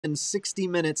in 60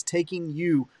 minutes taking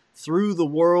you through the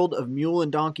world of mule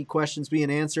and donkey questions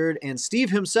being answered. And Steve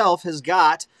himself has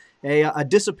got a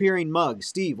disappearing mug.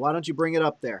 Steve, why don't you bring it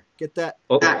up there? Get that.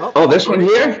 This one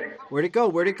here? Where'd it go?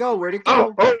 Where'd it go? Where'd it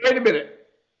go? Oh, wait a minute.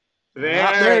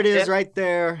 There it is right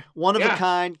there. One of a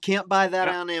kind. Can't buy that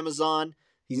on Amazon.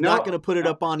 He's not going to put it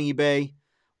up on eBay.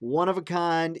 One of a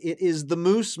kind. It is the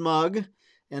Moose mug,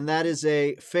 and that is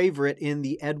a favorite in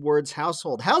the Edwards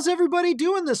household. How's everybody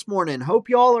doing this morning? Hope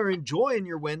y'all are enjoying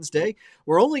your Wednesday.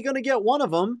 We're only going to get one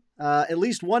of them, at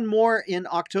least one more in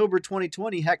October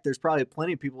 2020. Heck, there's probably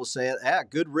plenty of people who say,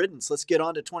 good riddance. Let's get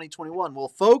on to 2021. Well,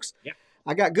 folks,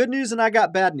 I got good news and I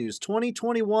got bad news.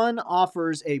 2021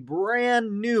 offers a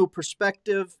brand new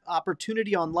perspective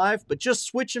opportunity on life, but just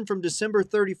switching from December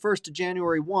 31st to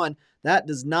January 1, that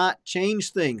does not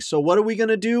change things. So what are we going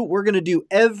to do? We're going to do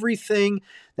everything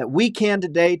that we can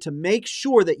today to make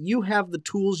sure that you have the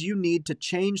tools you need to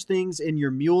change things in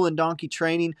your mule and donkey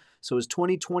training. So as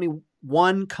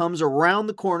 2021 comes around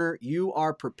the corner, you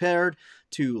are prepared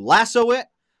to lasso it,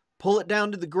 pull it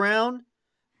down to the ground,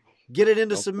 get it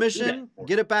into submission,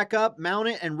 get it back up, mount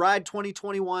it, and ride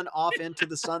 2021 off into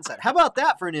the sunset. How about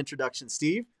that for an introduction,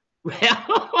 Steve?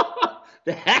 Well,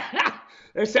 that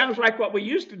sounds like what we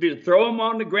used to do. Throw them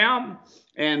on the ground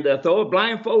and throw a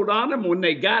blindfold on them. When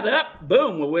they got up,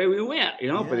 boom, away we went.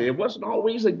 But it wasn't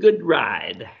always a good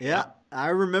ride. Yeah. I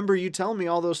remember you telling me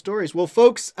all those stories. Well,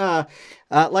 folks,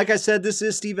 like I said, this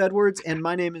is Steve Edwards, and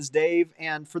my name is Dave.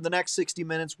 And for the next 60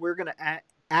 minutes, we're going to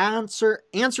answer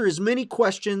as many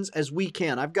questions as we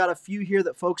can. I've got a few here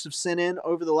that folks have sent in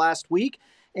over the last week.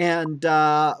 And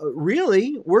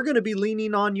really, we're going to be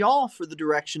leaning on y'all for the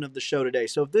direction of the show today.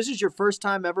 So if this is your first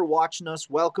time ever watching us,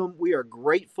 welcome. We are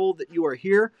grateful that you are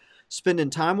here spending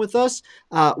time with us.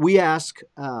 We ask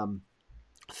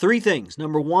three things.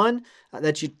 Number one,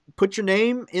 that you put your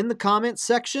name in the comments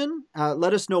section.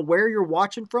 Let us know where you're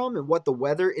watching from and what the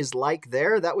weather is like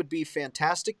there. That would be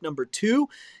fantastic. Number two,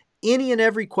 any and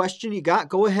every question you got,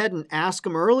 go ahead and ask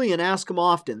them early and ask them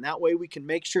often. That way we can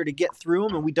make sure to get through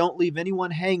them and we don't leave anyone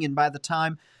hanging by the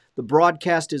time the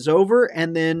broadcast is over.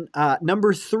 And then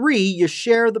number three, you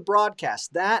share the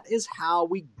broadcast. That is how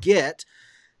we get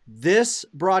this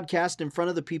broadcast in front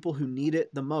of the people who need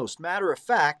it the most. Matter of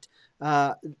fact,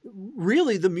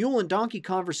 really the mule and donkey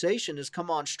conversation has come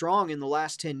on strong in the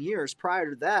last 10 years. Prior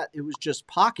to that, it was just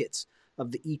pockets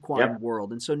of the equine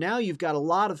world. And so now you've got a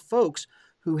lot of folks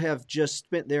who have just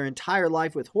spent their entire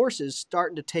life with horses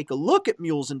starting to take a look at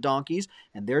mules and donkeys.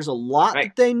 And there's a lot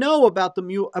that they know about the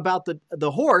mule, about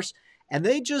the horse, and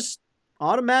they just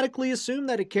automatically assume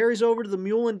that it carries over to the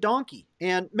mule and donkey.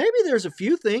 And maybe there's a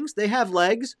few things. They have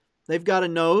legs. They've got a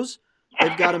nose.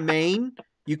 They've got a mane.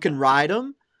 You can ride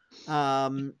them.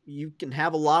 You can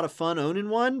have a lot of fun owning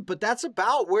one, but that's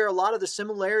about where a lot of the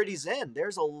similarities end.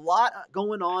 There's a lot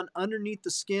going on underneath the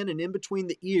skin and in between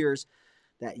the ears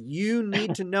that you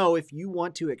need to know if you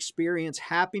want to experience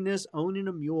happiness owning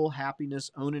a mule, happiness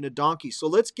owning a donkey. So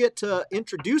let's get to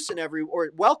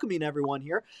welcoming everyone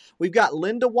here. We've got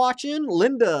Linda watching.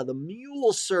 Linda, the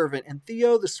mule servant, and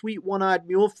Theo, the sweet one-eyed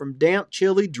mule from damp,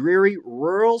 chilly, dreary,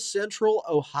 rural central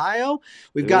Ohio.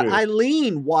 We've got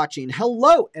Eileen watching.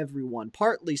 Hello, everyone.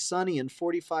 Partly sunny and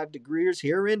 45 degrees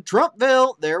here in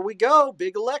Trumpville. There we go.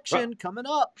 Big election coming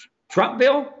up.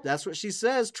 Trumpville? That's what she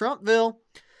says, Trumpville.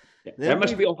 That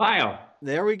must be Ohio.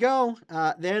 There we go.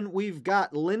 Then we've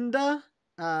got Linda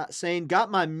saying,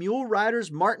 got my mule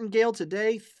rider's martingale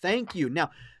today. Thank you. Now,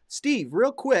 Steve,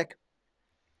 real quick,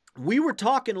 we were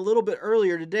talking a little bit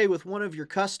earlier today with one of your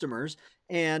customers,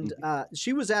 and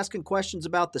she was asking questions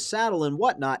about the saddle and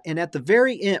whatnot. And at the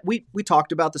very end, we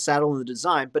talked about the saddle and the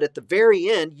design, but at the very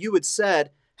end, you had said,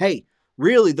 hey,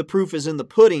 really, the proof is in the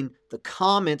pudding, the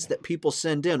comments that people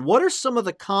send in. What are some of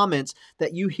the comments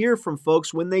that you hear from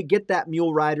folks when they get that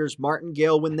mule rider's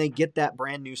martingale, when they get that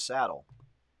brand new saddle?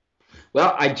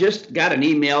 Well, I just got an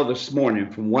email this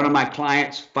morning from one of my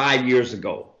clients 5 years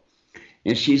ago.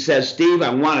 And she says, Steve,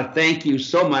 I want to thank you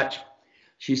so much.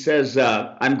 She says,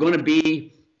 I'm going to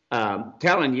be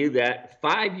telling you that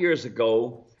 5 years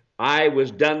ago, I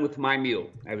was done with my mule.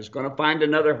 I was going to find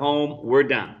another home. We're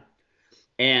done.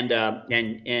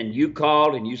 And you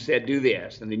called and you said, do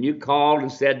this. And then you called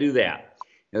and said, do that.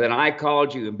 And then I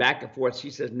called you and back and forth. She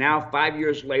says, now 5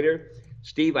 years later,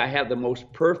 Steve, I have the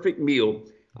most perfect mule.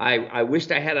 I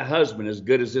wished I had a husband as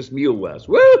good as this mule was.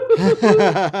 Woo!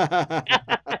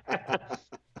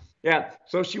 Yeah.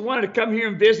 So she wanted to come here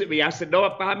and visit me. I said, no,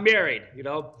 if I'm married,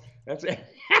 that's it.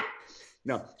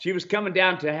 No, she was coming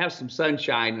down to have some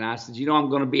sunshine. And I said, I'm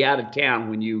going to be out of town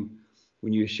when you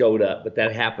showed up, but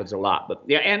that happens a lot. But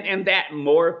yeah, and that and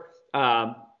more.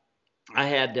 I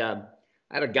had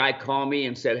a guy call me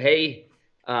and said, "Hey,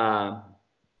 uh,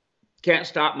 can't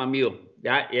stop my mule."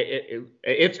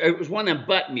 It was one of them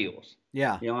butt mules.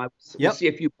 Yeah. We Yep. see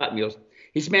a few butt mules.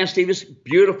 He said, "Man, Steve, this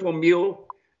beautiful mule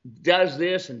does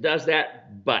this and does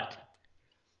that, but."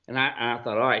 And I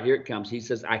thought, all right, here it comes. He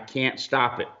says, "I can't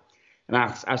stop it." And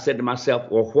I said to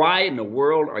myself, well, why in the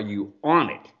world are you on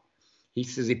it? He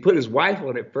says he put his wife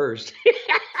on it first.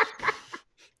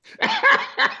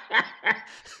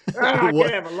 I what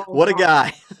could have a long what a talk.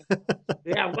 guy.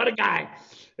 Yeah, what a guy.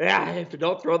 Yeah, if you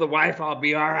don't throw the wife, I'll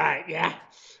be all right. Yeah.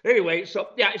 Anyway, so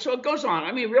it goes on.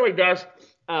 I mean, it really does.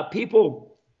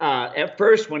 People at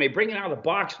first, when they bring it out of the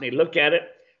box and they look at it,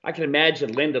 I can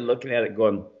imagine Linda looking at it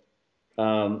going,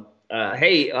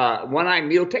 "Hey, one-eyed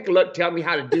mule, take a look. Tell me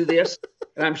how to do this."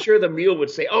 And I'm sure the mule would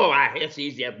say, "Oh, it's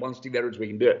easy. At one Steve Edwards, we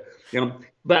can do it."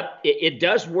 But it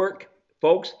does work,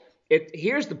 folks.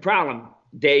 Here's the problem,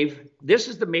 Dave. This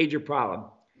is the major problem.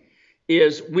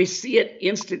 Is we see it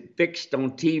instant fixed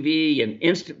on TV and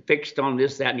instant fixed on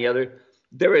this, that, and the other.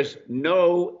 There is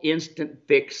no instant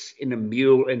fix in the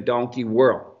mule and donkey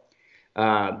world.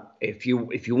 If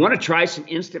you want to try some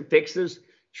instant fixes,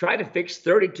 try to fix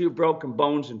 32 broken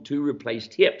bones and 2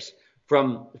 replaced hips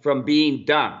from being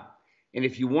done. And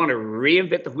if you want to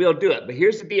reinvent the wheel, do it. But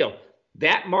here's the deal.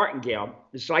 That martingale,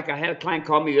 it's like I had a client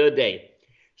call me the other day.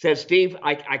 Said, "Steve,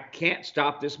 I can't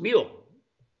stop this mule."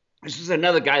 This is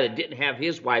another guy that didn't have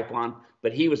his wife on,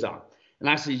 but he was on. And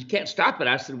I said, "You can't stop it."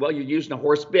 I said, "Well, you're using a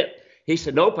horse bit." He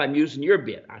said, "Nope, I'm using your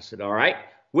bit." I said, "All right,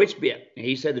 which bit?" And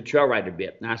he said, "The trail rider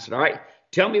bit." And I said, "All right,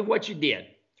 tell me what you did."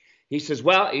 He says,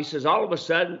 "Well," he says, "all of a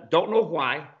sudden, don't know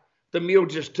why, the mule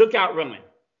just took out running.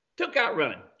 Took out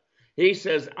running." He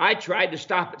says, "I tried to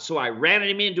stop it, so I ran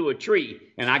him into a tree,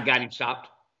 and I got him stopped."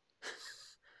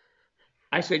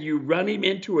 I said, "You run him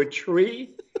into a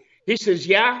tree?" He says,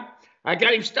 "Yeah, I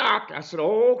got him stopped." I said,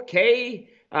 "Okay."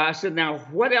 I said, "Now,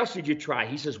 what else did you try?"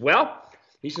 He says, "Well,"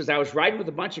 he says, "I was riding with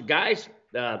a bunch of guys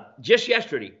just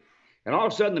yesterday, and all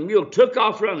of a sudden the mule took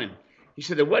off running." He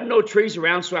said, "There wasn't no trees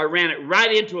around, so I ran it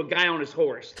right into a guy on his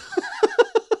horse."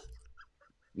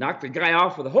 Knocked the guy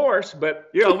off with a horse, but,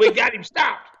 we got him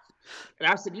stopped. And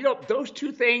I said, those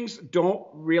two things don't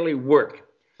really work.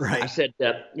 Right. I said,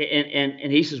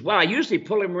 and he says, "Well, I usually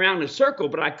pull him around in a circle,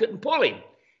 but I couldn't pull him."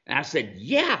 And I said,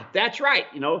 "Yeah, that's right.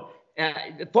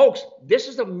 Folks, this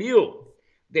is a mule.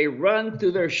 They run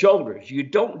through their shoulders. You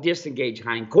don't disengage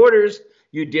hindquarters.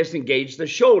 You disengage the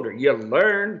shoulder. You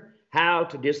learn how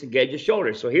to disengage the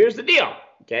shoulder. So here's the deal,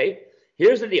 okay?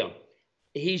 Here's the deal.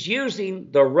 He's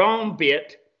using the wrong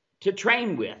bit to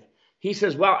train with. He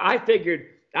says, "Well, I figured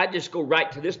I'd just go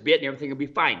right to this bit and everything will be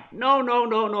fine." No, no,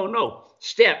 no, no, no.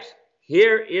 Steps.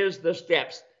 Here is the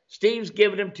steps. Steve's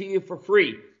giving them to you for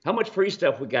free. How much free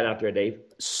stuff we got out there, Dave?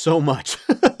 So much.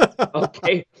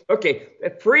 Okay.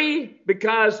 Free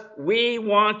because we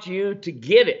want you to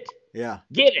get it. Yeah.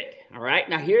 Get it. All right.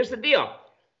 Now here's the deal.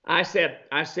 I said,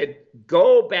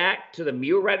 go back to the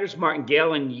mule rider's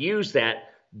martingale and use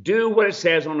that. Do what it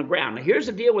says on the ground. Now here's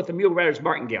the deal with the mule rider's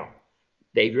martingale.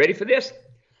 Dave, you ready for this?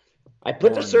 I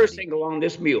put the surcingle on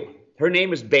this mule. Her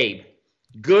name is Babe.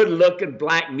 Good looking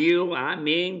black mule. I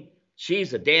mean,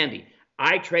 she's a dandy.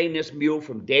 I trained this mule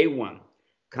from day one.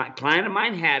 Client of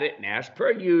mine had it, and as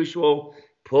per usual,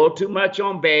 pulled too much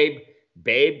on Babe.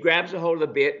 Babe grabs a hold of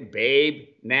the bit, and Babe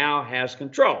now has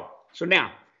control. So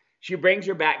now she brings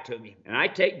her back to me, and I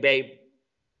take Babe,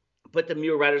 put the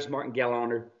mule rider's martingale on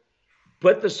her,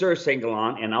 put the surcingle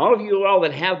on, and all of you all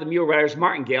that have the mule rider's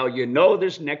martingale, you know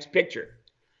this next picture.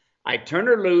 I turn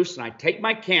her loose, and I take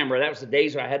my camera. That was the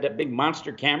days where I had that big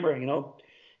monster camera,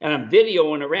 and I'm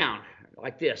videoing around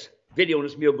like this, videoing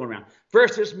this mule going around.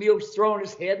 First, this mule's throwing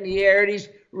his head in the air, and he's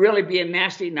really being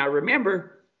nasty. Now,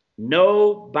 remember,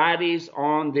 nobody's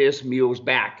on this mule's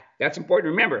back. That's important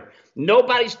to remember.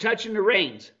 Nobody's touching the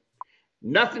reins.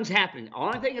 Nothing's happening. The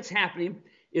only thing that's happening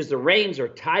is the reins are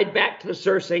tied back to the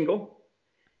surcingle,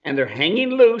 and they're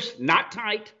hanging loose, not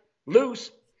tight,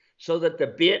 loose, so that the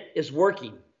bit is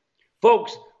working.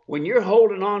 Folks, when you're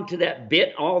holding on to that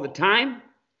bit all the time,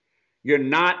 you're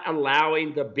not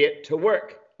allowing the bit to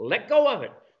work. Let go of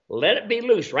it. Let it be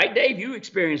loose. Right, Dave? You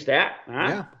experienced that.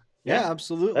 Huh? Yeah,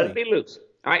 absolutely. Let it be loose.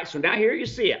 All right, so now here you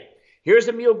see it. Here's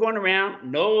the mule going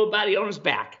around, nobody on his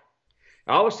back.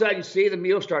 All of a sudden, you see the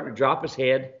mule starting to drop his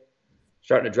head,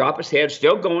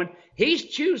 still going. He's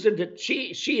choosing to,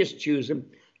 she is choosing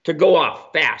to go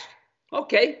off fast.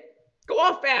 Okay, go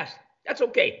off fast. That's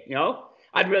okay,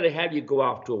 I'd rather have you go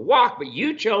off to a walk, but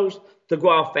you chose to go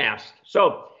off fast.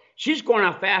 So she's going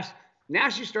off fast. Now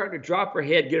she's starting to drop her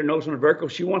head, get her nose on the vertical.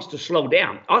 She wants to slow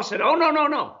down. I said, "Oh, no, no,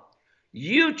 no.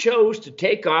 You chose to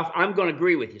take off. I'm going to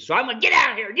agree with you. So I'm going to get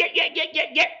out of here.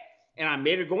 Get. And I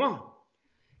made her go on.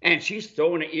 And she's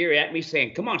throwing an ear at me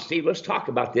saying, come on, Steve, let's talk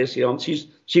about this. You know,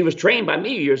 she was trained by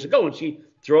me years ago, and she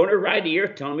throwing her right ear,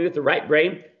 telling me with the right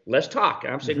brain, let's talk.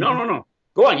 And I'm saying, no.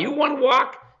 Go on. You want to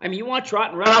walk? I mean, you want to trot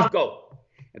and run off? Go.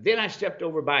 And then I stepped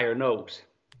over by her nose,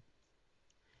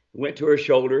 went to her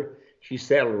shoulder. She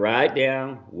settled right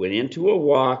down, went into a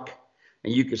walk,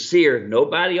 and you could see her,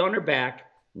 nobody on her back,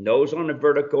 nose on the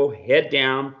vertical, head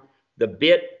down. The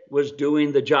bit was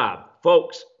doing the job.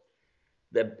 Folks,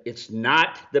 it's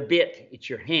not the bit, it's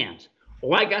your hands.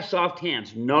 Oh, I got soft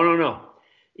hands. No.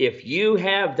 If you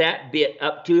have that bit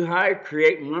up too high,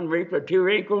 creating one wrinkle or two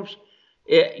wrinkles,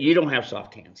 you don't have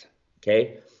soft hands,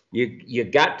 okay? You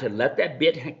got to let that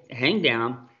bit hang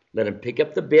down, let him pick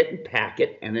up the bit and pack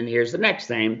it, and then here's the next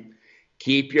thing.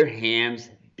 Keep your hands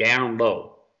down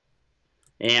low.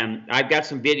 And I've got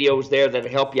some videos there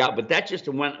that'll help you out, but that's just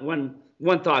one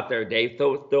thought there, Dave.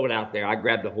 Throw it out there. I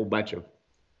grabbed a whole bunch of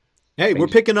Hey, we're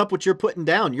picking up what you're putting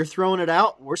down. You're throwing it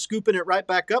out. We're scooping it right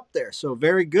back up there. So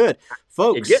very good.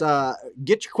 Folks,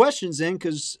 get your questions in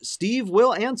because Steve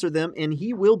will answer them and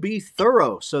he will be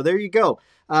thorough. So there you go.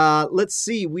 Let's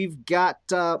see. We've got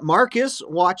Marcus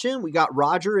watching. We got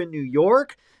Roger in New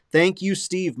York. Thank you,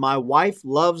 Steve. My wife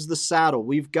loves the saddle.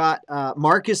 We've got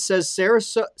Marcus says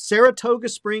Saratoga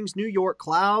Springs, New York,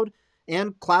 cloudy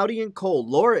and cold.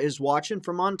 Laura is watching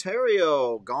from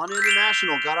Ontario. Gone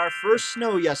international. Got our first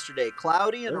snow yesterday.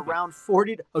 Cloudy and around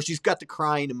 40. Oh, she's got the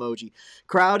crying emoji.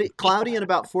 Cloudy and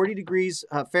about 40 degrees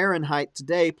Fahrenheit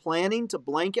today. Planning to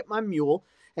blanket my mule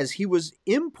as he was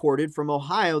imported from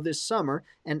Ohio this summer,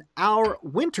 and our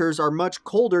winters are much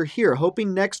colder here.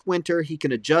 Hoping next winter he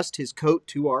can adjust his coat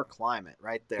to our climate.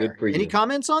 Right there. Any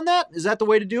comments on that? Is that the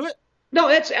way to do it? No,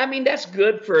 that's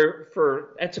good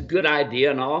for that's a good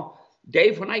idea and all.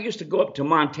 Dave, when I used to go up to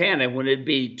Montana when it'd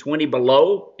be 20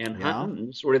 below and hunting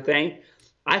and sort of thing,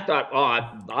 I thought,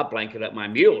 I'll blanket up my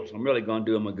mules. I'm really going to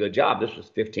do them a good job. This was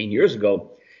 15 years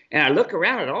ago. And I look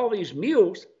around at all these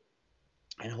mules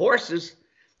and horses,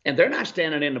 and they're not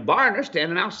standing in the barn. They're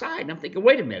standing outside. And I'm thinking,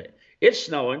 wait a minute. It's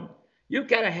snowing. You've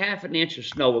got a half an inch of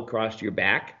snow across your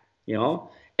back, you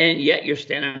know, and yet you're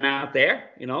standing out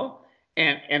there, you know.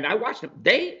 And I watch them.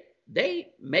 They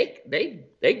get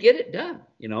it done,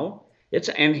 you know.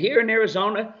 And here in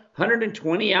Arizona,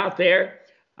 120 out there,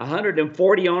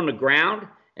 140 on the ground,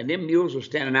 and them mules are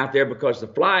standing out there because the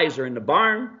flies are in the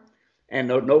barn and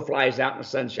no flies out in the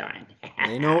sunshine.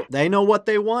 They know what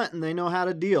they want and they know how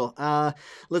to deal.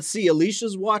 Let's see.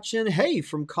 Alicia's watching. Hey,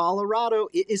 from Colorado.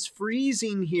 It is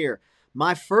freezing here.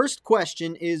 My first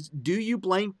question is, do you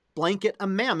blanket a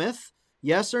mammoth?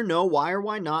 Yes or no? Why or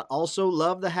why not? Also,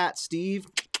 love the hat, Steve.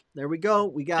 There we go.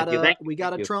 We got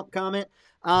a Trump comment.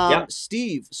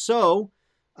 Steve, so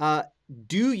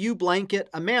do you blanket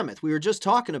a mammoth? We were just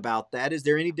talking about that. Is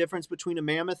there any difference between a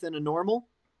mammoth and a normal?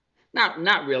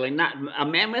 Not really. A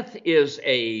mammoth is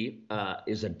a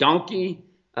donkey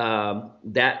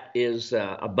that is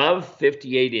above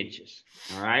 58 inches.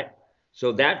 All right,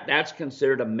 so that's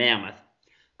considered a mammoth.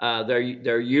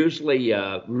 They're usually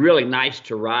really nice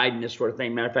to ride and this sort of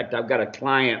thing. Matter of fact, I've got a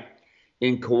client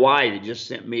in Kauai that just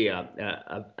sent me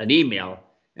an email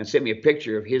and sent me a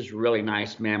picture of his really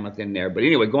nice mammoth in there. But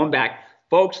anyway, going back,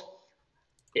 folks,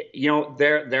 you know,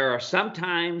 there are some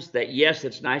times that, yes,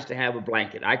 it's nice to have a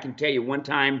blanket. I can tell you one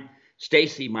time,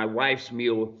 Stacy, my wife's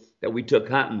mule that we took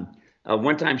hunting,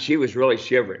 one time she was really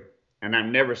shivering, and I've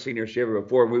never seen her shiver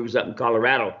before. We was up in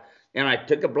Colorado, and I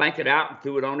took a blanket out and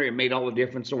threw it on her and made all the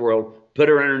difference in the world, put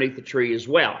her underneath the tree as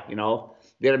well, you know.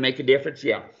 Did it make a difference?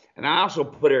 Yeah. And I also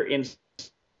put her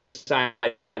inside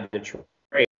the tree.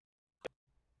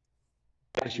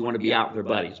 Because you want to be out with their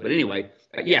buddies. But anyway,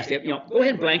 yes, you know, go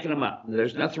ahead and blanket them up.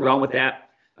 There's nothing wrong with that.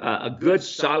 A good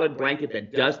solid blanket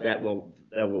that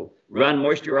will run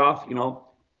moisture off, you know,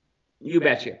 you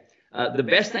betcha. The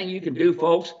best thing you can do,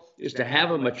 folks, is to have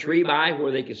them a tree by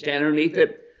where they can stand underneath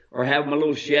it, or have them a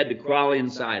little shed to crawl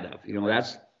inside of. You know,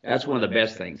 that's one of the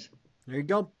best things. There you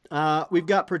go. We've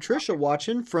got Patricia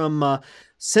watching from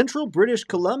central British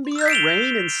Columbia.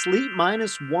 Rain and sleet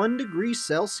 -1 degree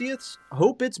Celsius.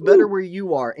 Hope it's better where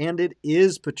you are. And it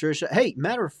is, Patricia. Hey,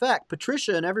 matter of fact,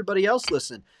 Patricia and everybody else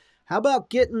listen. How about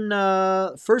getting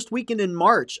first weekend in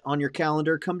March on your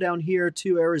calendar? Come down here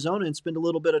to Arizona and spend a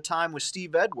little bit of time with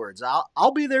Steve Edwards.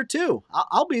 I'll be there too.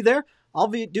 I'll be there.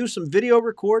 Do some video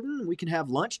recording. We can have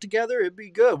lunch together. It'd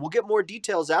be good. We'll get more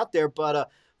details out there, but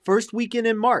first weekend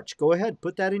in March. Go ahead,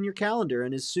 put that in your calendar.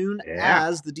 And as soon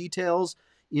as the details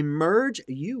emerge,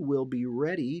 you will be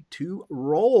ready to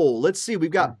roll. Let's see. We've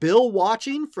got Bill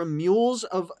watching from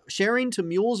sharing to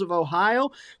Mules of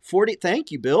Ohio.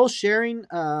 Thank you, Bill. Sharing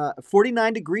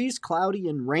 49 degrees, cloudy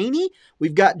and rainy.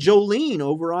 We've got Jolene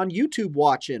over on YouTube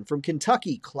watching from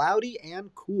Kentucky, cloudy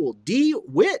and cool. D.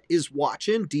 Witt is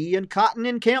watching. D and Cotton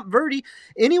in Camp Verde.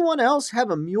 Anyone else have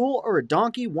a mule or a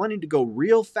donkey wanting to go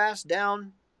real fast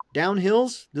down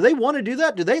hills? Do they want to do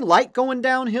that? Do they like going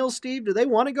downhill, Steve? Do they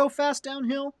want to go fast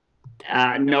downhill?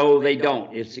 No, they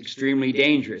don't. It's extremely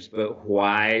dangerous. But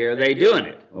why are they doing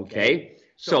it? Okay.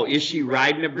 So is she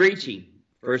riding a breeching?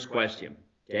 First question.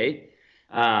 Okay.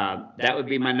 That would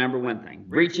be my number one thing.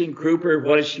 Breeching, crouper,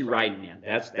 what is she riding in?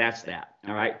 That's that.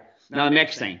 All right. Now,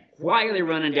 next thing. Why are they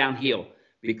running downhill?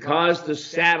 Because the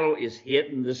saddle is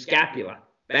hitting the scapula.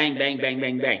 Bang, bang, bang,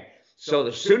 bang, bang. So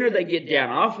the sooner they get down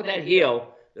off of that hill,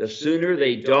 the sooner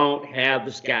they don't have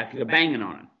the scapula banging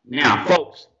on them. Now,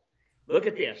 folks, look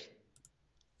at this.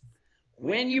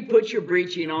 When you put your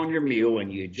breeching on your mule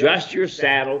and you adjust your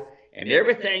saddle and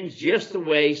everything's just the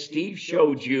way Steve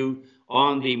showed you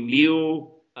on the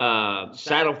mule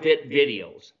saddle fit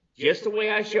videos, just the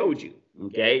way I showed you,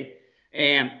 okay?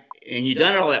 And you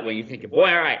done it all that way. You're thinking, boy,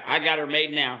 all right, I got her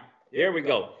made now. There we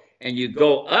go. And you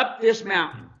go up this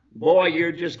mountain. Boy,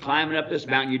 you're just climbing up this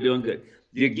mountain. You're doing good.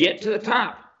 You get to the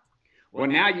top. Well,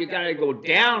 now you got to go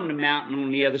down the mountain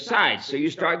on the other side. So you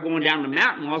start going down the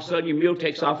mountain, all of a sudden your mule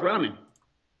takes off running.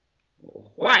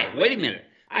 Why? Wait a minute.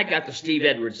 I got the Steve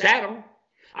Edwards saddle.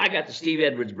 I got the Steve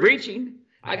Edwards breeching.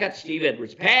 I got the Steve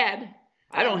Edwards pad.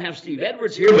 I don't have Steve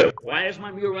Edwards here, but why is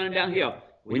my mule running downhill?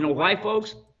 We know why,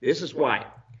 folks? This is why.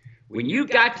 When you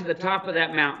got to the top of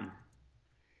that mountain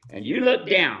and you look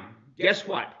down, guess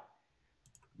what?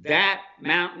 That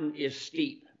mountain is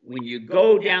steep. When you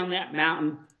go down that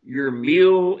mountain, your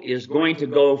mule is going to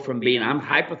go from being, I'm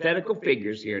hypothetical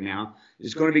figures here now,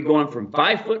 it's going to be going from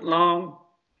 5 foot long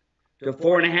to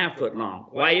 4.5 foot long.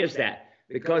 Why is that?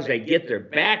 Because they get their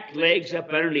back legs up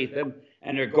underneath them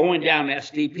and they're going down that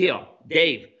steep hill.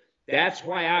 Dave, that's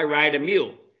why I ride a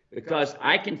mule, because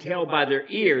I can tell by their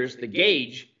ears, the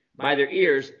gauge, by their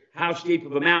ears, how steep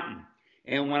of a mountain.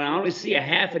 And when I only see a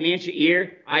half an inch of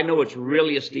ear, I know it's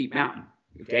really a steep mountain.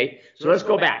 Okay? So let's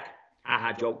go back.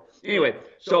 Aha, joke. Anyway,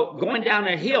 so going down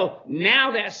that hill,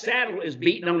 now that saddle is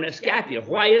beating on that scapula.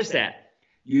 Why is that?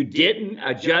 You didn't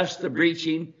adjust the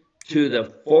breeching to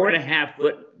the 4.5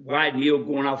 foot wide mule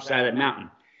going off the side of that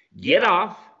mountain. Get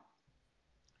off,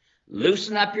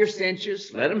 loosen up your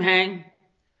cinches, let them hang,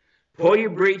 pull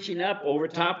your breeching up over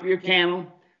top of your cantle,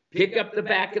 pick up the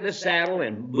back of the saddle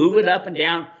and move it up and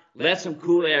down. Let some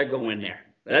cool air go in there.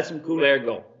 Let some cool air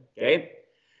go, okay?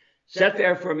 Sit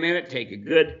there for a minute, take a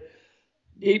good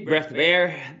deep breath of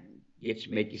air,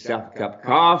 make yourself a cup of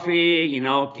coffee,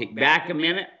 kick back a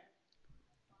minute,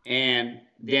 and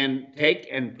then take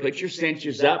and put your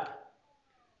cinches up,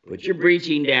 put your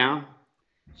breeching down,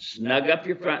 snug up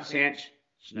your front cinch,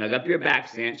 snug up your back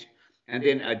cinch, and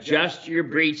then adjust your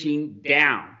breeching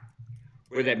down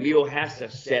where the mule has to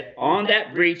sit on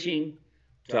that breeching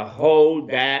to hold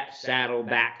that saddle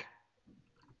back.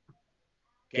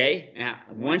 Okay, now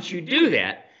once you do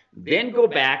that, then go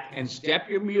back and step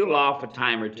your mule off a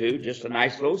time or two, just a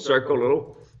nice little circle,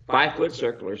 little 5 foot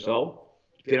circle or so,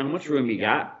 depending on how much room you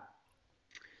got.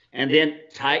 And then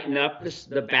tighten up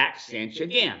the back cinch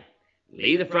again.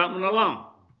 Leave the front one alone.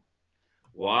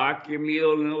 Walk your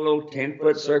mule in a little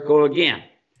 10-foot circle again.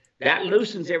 That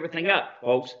loosens everything up,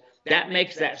 folks. That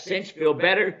makes that cinch feel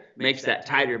better, makes that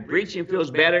tighter breeching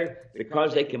feels better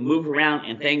because they can move around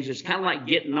and things. It's kind of like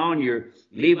getting on your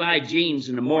Levi jeans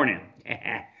in the morning.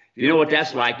 You know what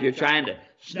that's like. You're trying to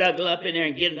snuggle up in there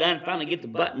and get it done, finally get the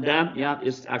button done. Yeah,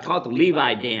 I call it the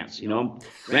Levi dance,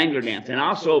 Wrangler dance. And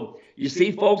also, you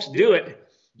see folks do it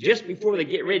just before they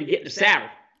get ready to get in the saddle.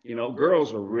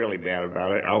 Girls are really bad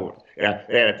about it. Oh, yeah,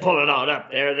 they pull it all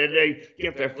up there. They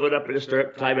get their foot up in the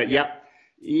stirrup, climb it. Yep.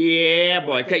 Yeah,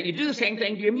 boy. Okay, you do the same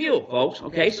thing to your mule, folks.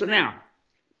 Okay, so now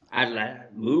I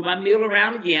move my mule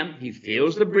around again. He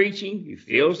feels the breeching. He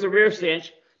feels the rear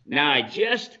cinch. Now I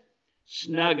just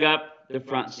snug up the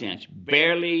front cinch.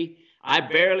 I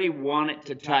barely want it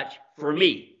to touch for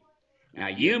me. Now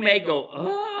you may go,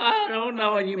 oh, I don't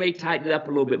know, and you may tighten it up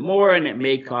a little bit more, and it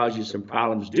may cause you some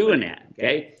problems doing that.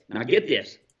 Okay, now get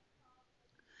this.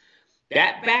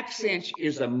 That back cinch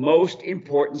is the most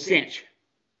important cinch.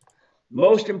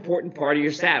 Most important part of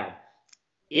your saddle.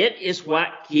 It is what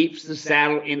keeps the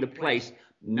saddle into place,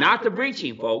 not the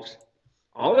breeching, folks.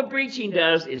 All the breeching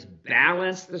does is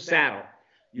balance the saddle.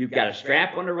 You've got a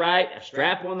strap on the right, a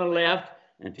strap on the left,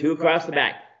 and 2 across the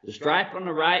back. The strap on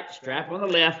the right, strap on the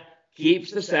left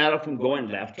keeps the saddle from going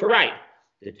left to right.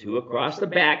 The two across the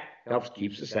back helps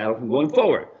keeps the saddle from going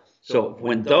forward. So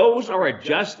when those are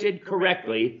adjusted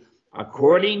correctly,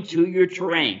 according to your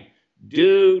terrain,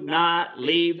 do not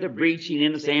leave the breeching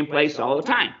in the same place all the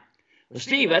time. Well,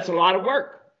 Steve, that's a lot of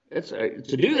work.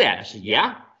 To do that. I said,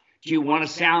 yeah. Do you want a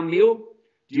sound mule?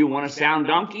 Do you want a sound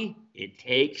donkey? It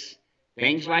takes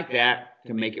things like that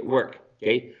to make it work.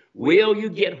 Okay. Will you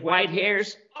get white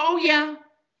hairs? Oh, yeah.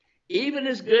 Even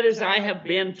as good as I have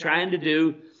been trying to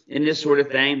do in this sort of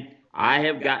thing, I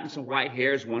have gotten some white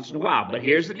hairs once in a while. But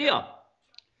here's the deal.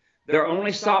 They're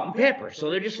only salt and pepper, so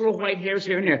they're just little white hairs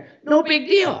here and there. No big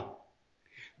deal.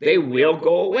 They will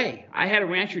go away. I had a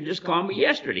rancher just call me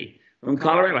yesterday from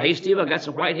Colorado. Hey, Steve, I got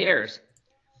some white hairs.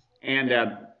 And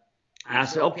I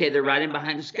said, okay, they're right in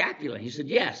behind the scapula. He said,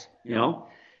 yes, you know.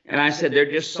 And I said,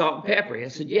 they're just salt and pepper. He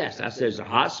said, yes. I said, it's a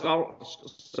hot,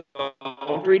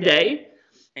 sultry day,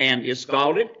 and it's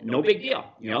scalded. No big deal,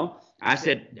 you know. I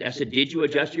said, did you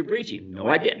adjust your breeching? No,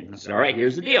 I didn't. I said, all right,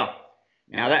 here's the deal.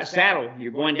 Now that saddle,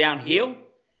 you're going downhill,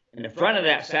 and the front of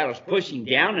that saddle is pushing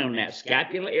down on that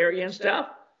scapula area and stuff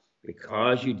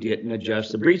because you didn't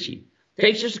adjust the breeching.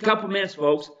 Takes just a couple minutes,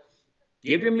 folks.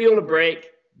 Give your mule a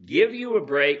break. Give you a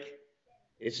break.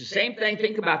 It's the same thing.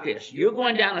 Think about this. You're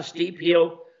going down a steep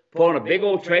hill, pulling a big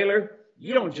old trailer.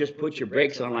 You don't just put your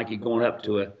brakes on like you're going up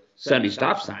to a Sunday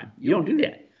stop sign. You don't do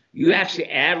that. You actually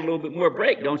add a little bit more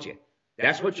brake, don't you?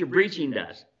 That's what your breeching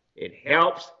does. It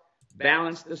helps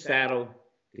balance the saddle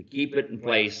to keep it in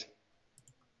place.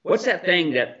 What's that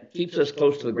thing that keeps us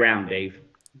close to the ground, Dave?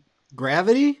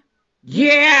 Gravity?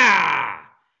 Yeah!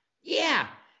 Yeah.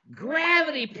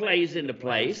 Gravity plays into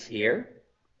place here.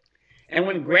 And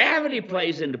when gravity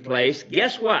plays into place,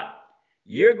 guess what?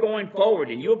 You're going forward,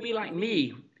 and you'll be like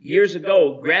me years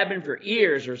ago, grabbing for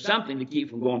ears or something to keep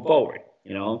from going forward,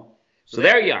 you know? So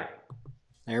there you are.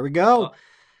 There we go.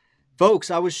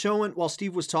 Folks, I was showing, while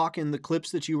Steve was talking, the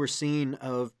clips that you were seeing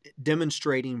of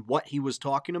demonstrating what he was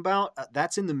talking about.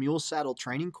 That's in the Mule Saddle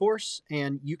training course,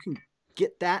 and you can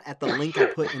get that at the link I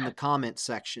put in the comments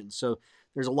section. So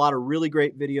there's a lot of really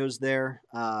great videos there.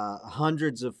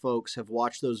 Hundreds of folks have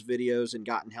watched those videos and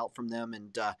gotten help from them,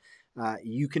 and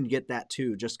you can get that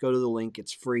too. Just go to the link.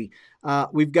 It's free.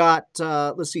 We've got,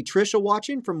 let's see, Trisha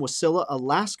watching from Wasilla,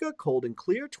 Alaska. Cold and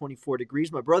clear, 24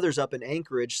 degrees. My brother's up in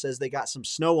Anchorage, says they got some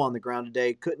snow on the ground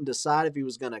today. Couldn't decide if he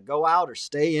was going to go out or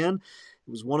stay in. It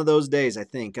was one of those days, I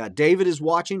think. David is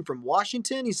watching from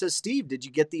Washington. He says, Steve, did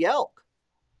you get the elk?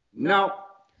 No.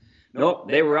 Nope.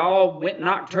 They were all went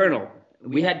nocturnal.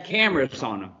 We had cameras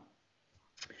on them.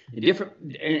 There's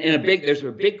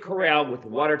a big corral with a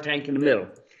water tank in the middle.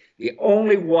 The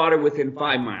only water within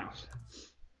 5 miles.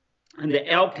 And the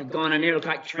elk had gone in there. It looked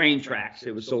like train tracks.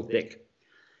 It was so thick.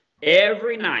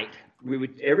 Every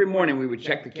morning we would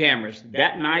check the cameras.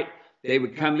 That night, they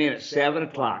would come in at 7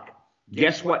 o'clock.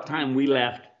 Guess what time we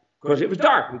left? Because it was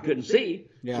dark. We couldn't see.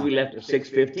 Yeah. So we left at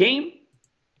 6:15.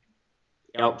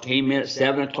 Elk came in at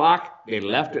 7 o'clock. They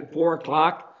left at 4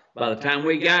 o'clock. By the time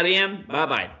we got in,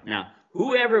 bye-bye. Now,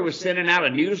 whoever was sending out a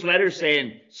newsletter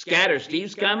saying, scatter,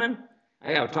 Steve's coming,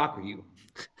 I got to talk with you.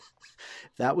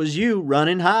 That was you. Run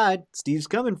and hide. Steve's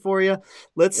coming for you.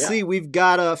 Let's see. We've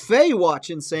got Faye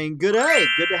watching saying, good day.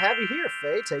 Good to have you here,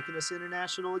 Faye. Taking us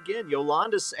international again.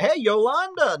 Yolanda. Hey,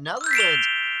 Yolanda, Netherlands.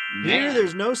 Here,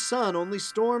 there's no sun, only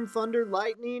storm, thunder,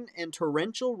 lightning, and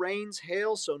torrential rains,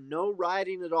 hail, so no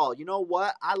riding at all. You know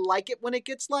what? I like it when it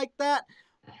gets like that,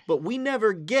 but we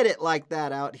never get it like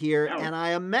that out here, and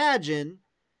I imagine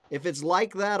if it's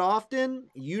like that often,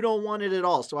 you don't want it at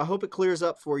all. So I hope it clears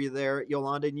up for you there,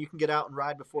 Yolanda, and you can get out and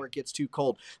ride before it gets too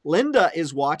cold. Linda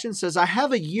is watching, says, I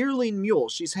have a yearling mule.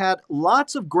 She's had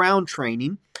lots of ground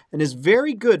training and is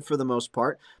very good for the most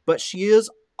part, but she is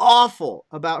awful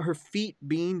about her feet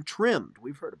being trimmed.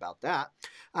 We've heard about that.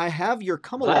 I have your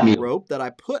come-along rope that I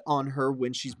put on her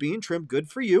when she's being trimmed. Good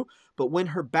for you. But when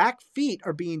her back feet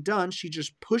are being done, she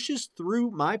just pushes through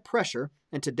my pressure.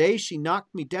 And today she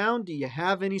knocked me down. Do you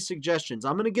have any suggestions?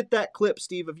 I'm going to get that clip,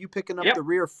 Steve, of you picking up the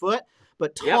rear foot,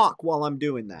 but talk while I'm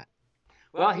doing that.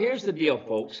 Well, here's the deal,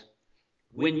 folks.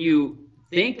 When you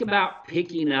think about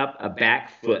picking up a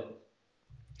back foot,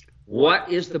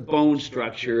 what is the bone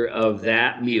structure of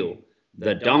that mule,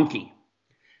 the donkey?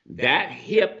 That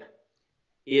hip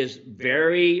is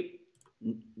very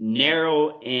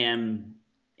narrow and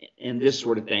this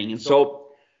sort of thing. And so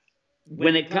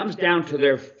when it comes down to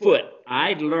their foot,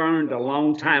 I learned a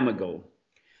long time ago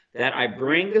that I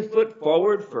bring the foot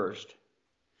forward first.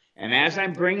 And as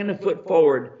I'm bringing the foot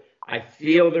forward, I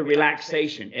feel the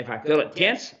relaxation. If I feel it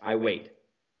tense, I wait.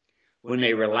 When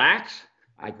they relax,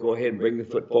 I go ahead and bring the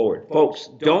foot forward. Folks,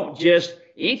 don't just,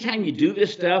 anytime you do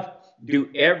this stuff, do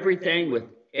everything with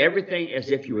everything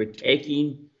as if you were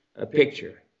taking a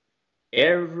picture.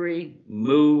 Every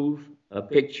move a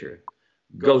picture.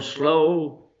 Go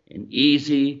slow and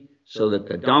easy so that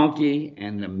the donkey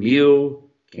and the mule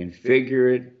can figure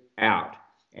it out.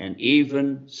 And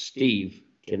even Steve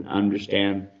can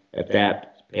understand at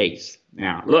that pace.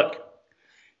 Now, look,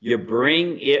 you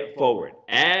bring it forward.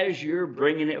 As you're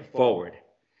bringing it forward,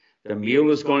 the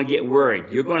mule is going to get worried.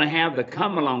 You're going to have the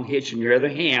come-along hitch in your other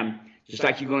hand, just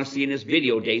like you're going to see in this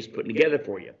video Dave's putting together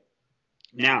for you.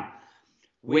 Now,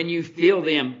 when you feel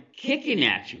them kicking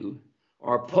at you,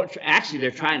 or actually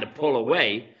they're trying to pull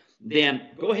away, then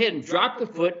go ahead and drop the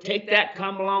foot, take that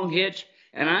come-along hitch,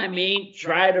 and I mean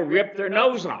try to rip their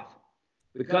nose off.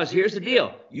 Because here's the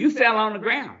deal. You fell on the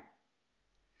ground.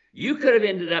 You could have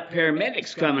ended up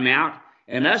paramedics coming out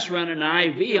and us running an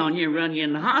IV on you and run you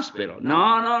in the hospital.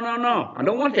 No, no, no, no. I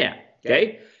don't want that,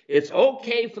 okay? It's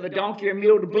okay for the donkey or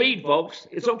mule to bleed, folks.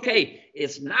 It's okay.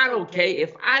 It's not okay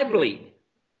if I bleed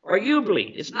or you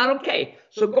bleed. It's not okay.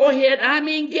 So go ahead,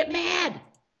 get mad.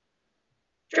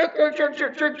 Jerk, jerk, jerk,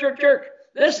 jerk, jerk, jerk, jerk.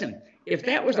 Listen, if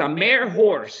that was a mare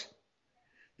horse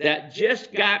that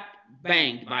just got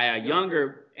banged by a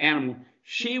younger animal,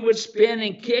 she would spin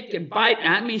and kick and bite.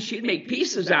 She'd make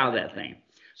pieces out of that thing.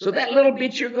 So that little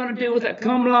bit you're going to do with that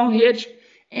come-along hitch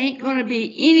ain't going to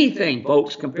be anything,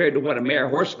 folks, compared to what a mare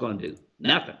horse is going to do.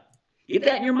 Nothing. Get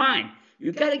that in your mind.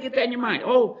 You've got to get that in your mind.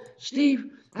 Oh, Steve,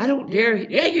 I don't dare.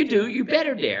 Yeah, you do. You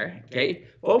better dare. Okay,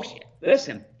 folks,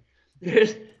 listen.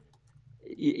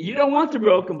 You don't want the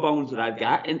broken bones that I've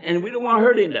got, and we don't want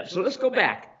her to end up. So let's go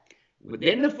back.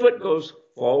 Then the foot goes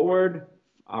forward,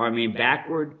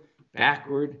 backward,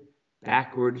 backward,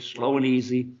 backward, slow and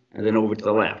easy, and then over to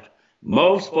the left.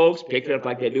 Most folks pick it up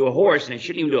like they do a horse, and they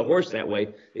shouldn't even do a horse that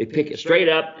way. They pick it straight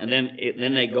up, and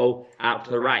then they go out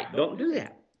to the right. Don't do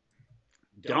that.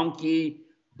 Donkey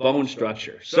bone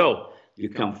structure. So you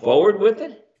come forward with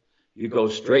it, you go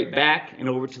straight back and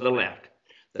over to the left.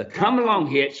 The come-along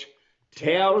hitch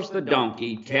tells the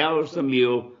donkey, tells the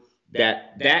mule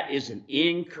that is an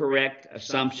incorrect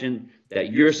assumption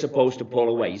that you're supposed to pull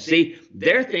away. You see,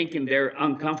 they're thinking they're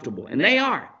uncomfortable, and they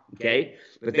are, okay?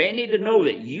 But they need to know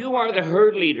that you are the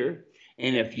herd leader,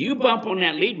 and if you bump on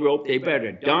that lead rope, they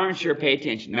better darn sure pay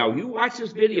attention. Now, you watch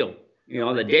this video,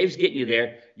 that Dave's getting you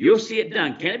there. You'll see it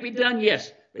done. Can it be done?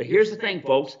 Yes. But here's the thing,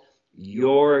 folks.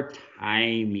 Your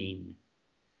timing.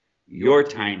 Your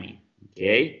timing,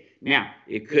 okay? Now,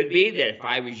 it could be that if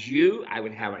I was you, I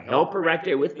would have a helper right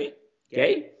there with me,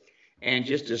 okay? And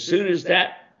just as soon as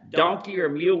that donkey or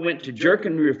mule went to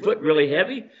jerking your foot really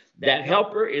heavy, that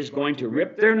helper is going to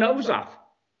rip their nose off.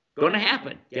 Going to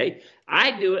happen, okay?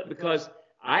 I do it because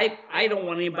I don't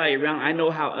want anybody around. I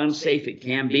know how unsafe it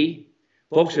can be.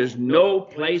 Folks, there's no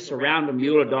place around a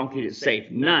mule or donkey that's safe.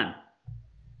 None.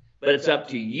 But it's up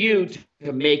to you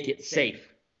to make it safe.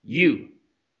 You.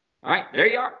 All right, there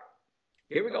you are.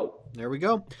 Here we go. There we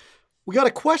go. We got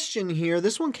a question here.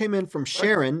 This one came in from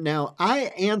Sharon. Now,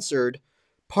 I answered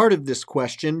part of this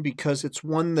question because it's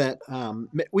one that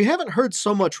we haven't heard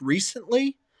so much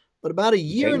recently, but about a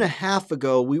year and a half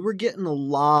ago, we were getting a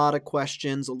lot of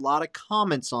questions, a lot of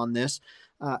comments on this.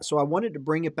 So I wanted to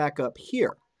bring it back up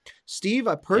here. Steve,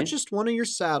 I purchased one of your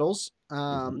saddles,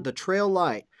 the Trail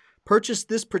Light. Purchased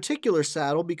this particular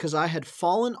saddle because I had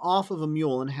fallen off of a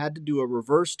mule and had to do a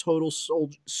reverse total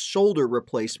shoulder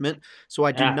replacement. So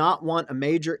I do not want a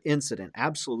major incident.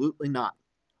 Absolutely not.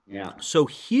 Yeah. So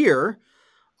here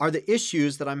are the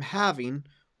issues that I'm having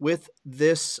with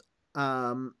this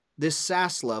this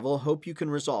SAS level. Hope you can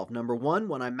resolve. Number one,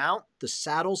 when I mount, the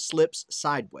saddle slips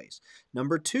sideways.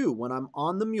 Number two, when I'm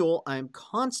on the mule, I am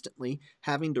constantly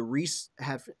having to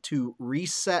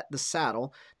reset the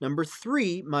saddle. Number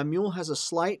three, my mule has a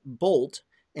slight bolt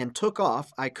and took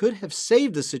off. I could have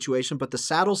saved the situation, but the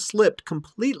saddle slipped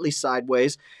completely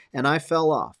sideways and I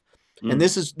fell off. And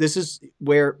this is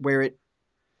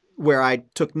where I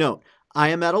took note. I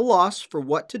am at a loss for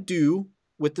what to do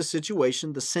with the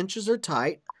situation. The cinches are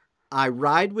tight. I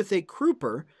ride with a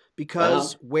crooper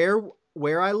because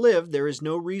where I live, there is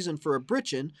no reason for a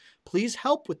britchin. Please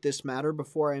help with this matter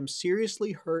before I am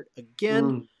seriously hurt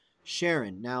again.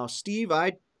 Sharon. Now, Steve,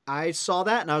 I saw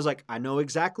that and I was like, I know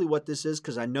exactly what this is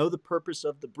because I know the purpose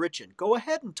of the britchin. Go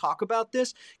ahead and talk about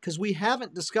this because we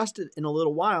haven't discussed it in a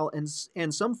little while.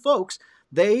 And some folks,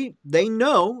 they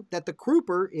know that the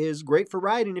crooper is great for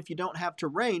riding if you don't have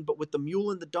terrain, but with the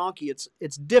mule and the donkey,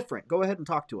 it's different. Go ahead and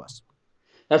talk to us.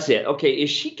 That's it. Okay, if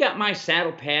she got my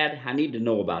saddle pad, I need to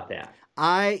know about that.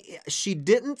 She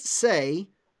didn't say,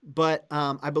 but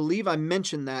I believe I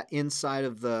mentioned that inside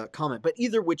of the comment. But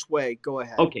either which way, go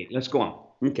ahead. Okay, let's go on.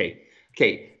 Okay,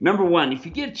 Okay, number one, if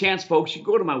you get a chance, folks, you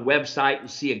go to my website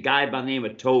and see a guy by the name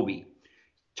of Toby.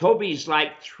 Toby's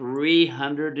like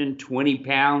 320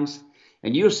 pounds,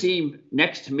 and you'll see him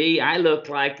next to me. I look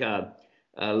like a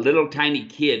little tiny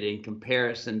kid in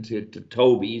comparison to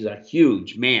Toby. He's a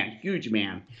huge man,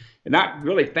 and not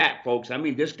really fat, folks. I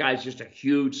mean, this guy's just a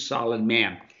huge, solid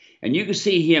man. And you can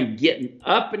see him getting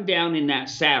up and down in that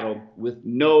saddle with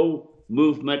no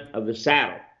movement of the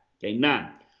saddle. Okay, none.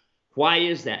 Why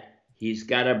is that? He's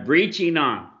got a breeching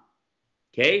on.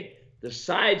 Okay, the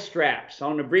side straps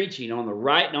on the breeching on the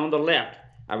right and on the left.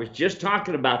 I was just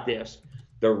talking about this.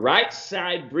 The right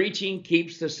side breeching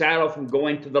keeps the saddle from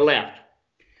going to the left.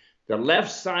 The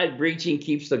left side breeching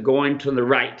keeps the going to the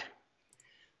right.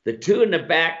 The two in the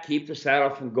back keep the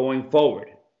saddle from going forward.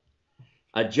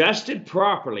 Adjusted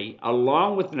properly,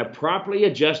 along with a properly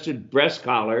adjusted breast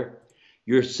collar,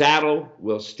 your saddle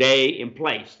will stay in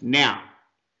place. Now,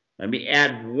 let me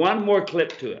add one more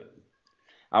clip to it.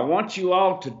 I want you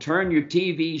all to turn your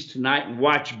TVs tonight and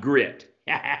watch Grit.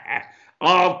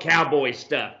 All cowboy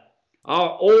stuff.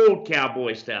 All old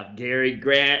cowboy stuff. Gary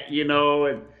Grant, you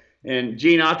know, and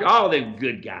Gene Autry, all them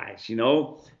good guys, you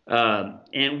know.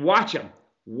 And watch them.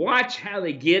 Watch how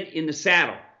they get in the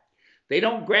saddle. They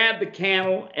don't grab the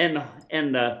cantle and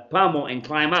the pommel and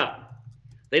climb up.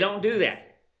 They don't do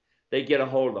that. They get a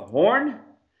hold of the horn,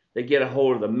 they get a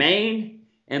hold of the mane,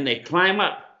 and they climb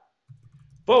up.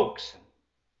 Folks,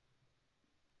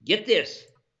 get this.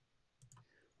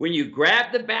 When you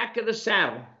grab the back of the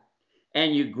saddle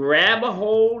and you grab a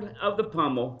hold of the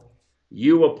pommel,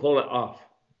 you will pull it off.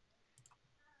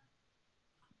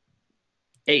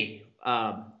 Hey,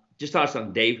 just thought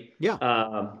something, Dave. Yeah.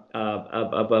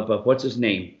 What's his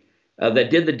name? That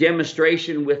did the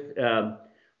demonstration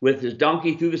with his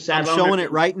donkey through the saddle. I'm showing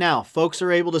it right now. Folks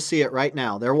are able to see it right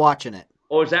now. They're watching it.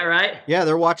 Oh, is that right? Yeah,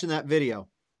 they're watching that video.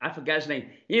 I forgot his name.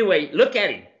 Anyway, look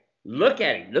at him. Look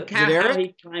at him. Look how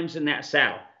he climbs in that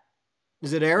saddle.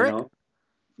 Is it Eric? You know?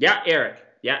 Yeah, Eric.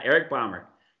 Yeah, Eric Palmer.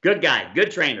 Good guy.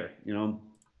 Good trainer, you know.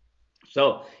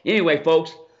 So anyway,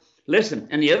 folks, listen.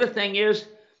 And the other thing is,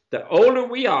 the older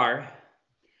we are,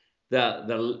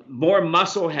 the more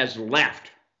muscle has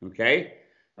left, okay?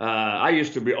 I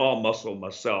used to be all muscle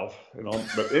myself, you know.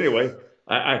 But anyway,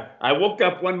 I woke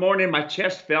up one morning, my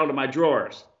chest fell to my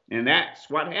drawers. And that's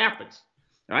what happens.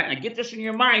 All right, now get this in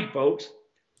your mind, folks.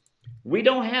 We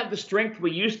don't have the strength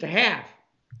we used to have.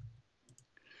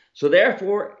 So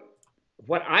therefore,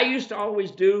 what I used to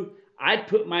always do, I'd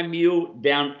put my mule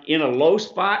down in a low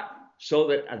spot so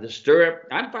that the stirrup,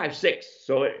 I'm 5'6",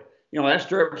 so that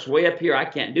stirrup's way up here. I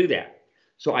can't do that.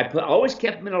 So I always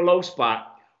kept them in a low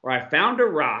spot, or I found a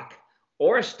rock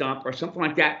or a stump or something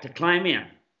like that to climb in.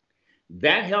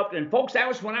 That helped. And folks, that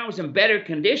was when I was in better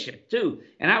condition too.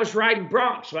 And I was riding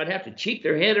broncs, so I'd have to cheat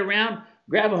their head around,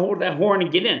 grab a hold of that horn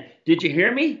and get in. Did you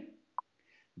hear me?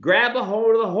 Grab a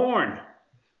hold of the horn.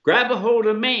 Grab a hold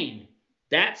of the mane.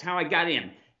 That's how I got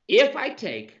in. If I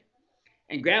take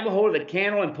and grab a hold of the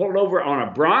cantle and pull it over on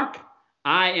a bronc,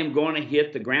 I am going to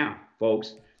hit the ground,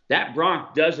 folks. That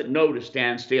bronc doesn't know to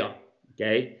stand still,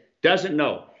 okay? Doesn't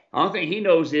know. The only thing he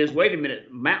knows is, wait a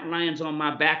minute, mountain lion's on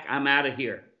my back, I'm out of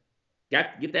here.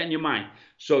 Got to get that in your mind.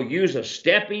 So use a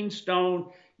stepping stone.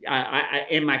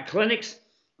 In my clinics,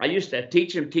 I used to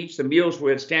teach the mules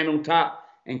where they'd stand on top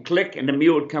and click, and the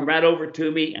mule would come right over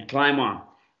to me and climb on.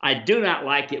 I do not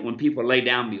like it when people lay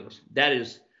down mules. That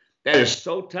is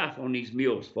so tough on these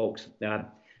mules, folks.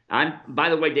 By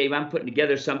the way, Dave, I'm putting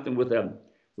together something with a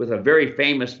very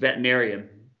famous veterinarian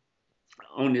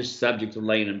on this subject of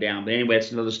laying them down. But anyway,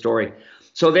 that's another story.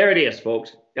 So there it is,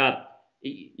 folks. I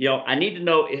need to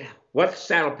know what's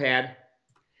saddle pad,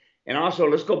 and also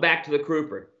let's go back to the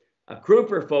crooper. A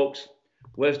crooper, folks,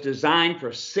 was designed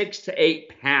for 6 to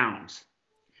 8 pounds.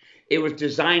 It was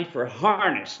designed for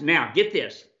harness. Now, get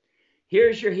this.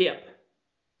 Here's your hip,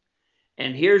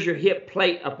 and here's your hip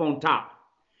plate up on top.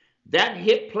 That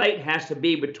hip plate has to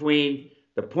be between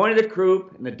the point of the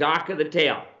croup and the dock of the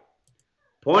tail.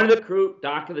 Point of the croup,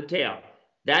 dock of the tail.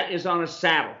 That is on a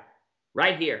saddle,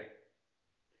 right here.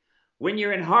 When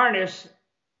you're in harness,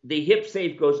 the hip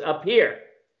safe goes up here,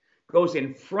 goes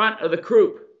in front of the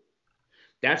croup.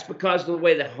 That's because of the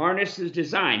way the harness is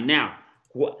designed. Now,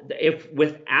 if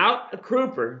without a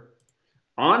crooper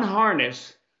on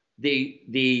harness,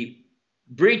 the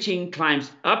breeching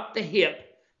climbs up the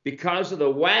hip because of the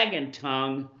wagon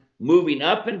tongue moving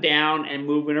up and down and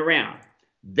moving around.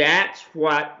 That's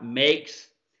what makes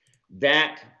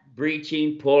that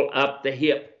breeching pull up the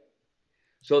hip.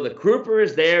 So the crooper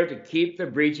is there to keep the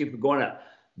breeching from going up.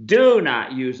 Do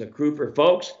not use a crooper,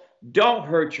 folks. Don't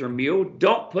hurt your mule.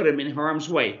 Don't put him in harm's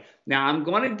way. Now, I'm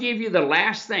going to give you the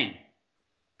last thing.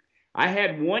 I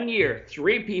had 1 year,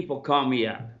 3 people call me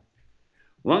up.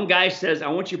 One guy says, I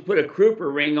want you to put a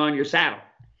crooper ring on your saddle.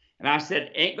 And I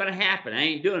said, ain't going to happen. I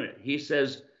ain't doing it. He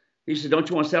said, don't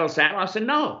you want to sell a saddle? I said,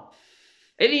 no.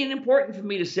 It ain't important for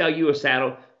me to sell you a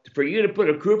saddle, for you to put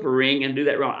a crooper ring and do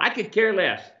that wrong. I could care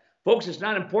less. Folks, it's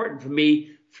not important for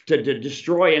me to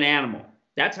destroy an animal.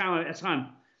 That's how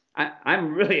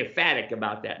I'm really emphatic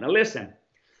about that. Now listen.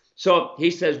 So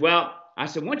he says, well, I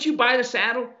said, once you buy the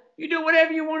saddle, you do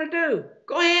whatever you want to do.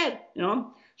 Go ahead.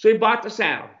 So he bought the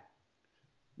saddle.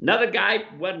 Another guy,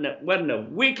 wasn't a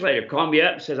week later, called me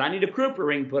up and says, I need a crooper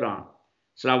ring put on.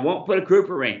 So I won't put a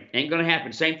crooper ring. Ain't going to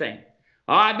happen. Same thing.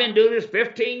 Oh, I've been doing this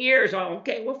 15 years. Oh,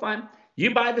 okay, well, fine.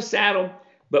 You buy the saddle,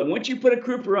 but once you put a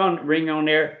crooper ring on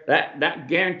there, that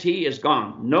guarantee is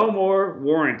gone. No more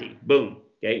warranty. Boom.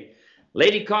 Okay.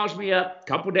 Lady calls me up a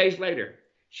couple days later.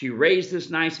 She raised this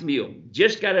nice mule.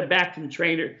 Just got it back from the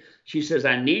trainer. She says,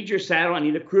 I need your saddle. I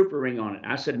need a crooper ring on it.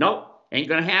 I said, nope, ain't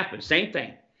going to happen. Same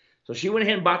thing. So she went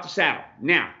ahead and bought the saddle.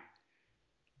 Now,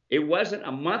 it wasn't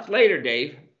a month later,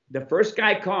 Dave. The first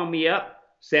guy called me up,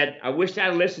 said, I wish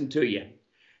I'd listened to you.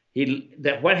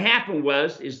 What happened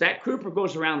is that crooper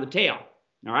goes around the tail.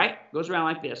 All right? Goes around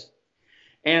like this.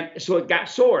 And so it got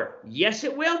sore. Yes,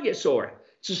 it will get sore.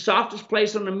 It's the softest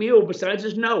place on the mule besides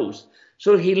his nose.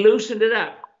 So he loosened it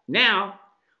up. Now,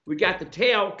 we got the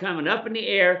tail coming up in the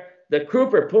air. The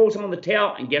crooper pulls on the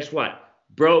tail, and guess what?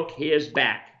 Broke his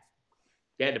back.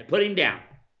 They had to put him down.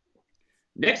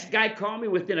 Next guy called me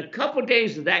within a couple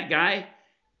days of that guy,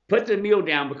 put the mule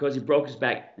down because he broke his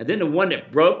back. And then the one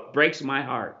that breaks my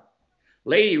heart.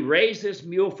 Lady raised this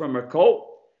mule from her colt,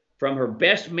 from her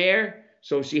best mare,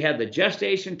 so she had the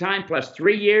gestation time plus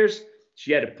 3 years.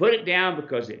 She had to put it down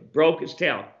because it broke its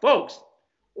tail. Folks,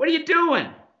 what are you doing?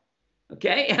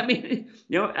 Okay, I mean,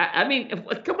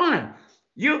 come on.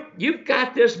 You've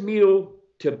got this mule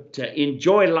to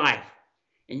enjoy life,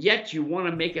 and yet you want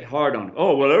to make it hard on it.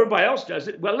 Oh, well, everybody else does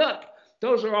it. Well, look,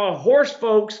 those are all horse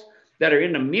folks that are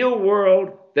in the mule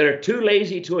world that are too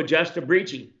lazy to adjust to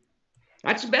breeching.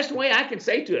 That's the best way I can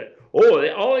say to it. Oh,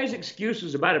 all these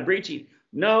excuses about a breeching.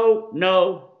 No,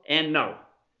 no, and no.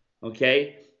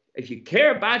 Okay? If you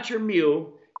care about your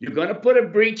mule, you're going to put a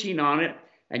breeching on it,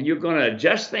 and you're going to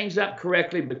adjust things up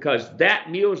correctly because that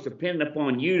mule is dependent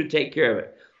upon you to take care of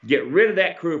it. Get rid of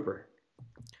that crooper.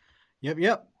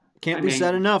 Yep. Can't be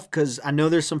said enough, because I know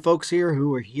there's some folks here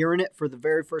who are hearing it for the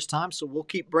very first time, so we'll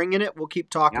keep bringing it. We'll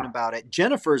keep talking about it.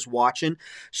 Jennifer's watching.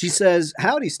 She says,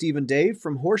 howdy, Steve and Dave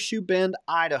from Horseshoe Bend,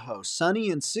 Idaho.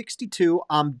 Sunny and 62.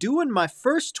 I'm doing my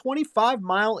first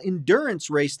 25-mile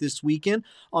endurance race this weekend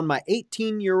on my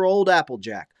 18-year-old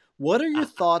Applejack. What are your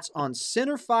thoughts on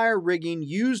centerfire rigging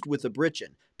used with a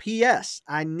breechin? P.S.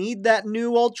 I need that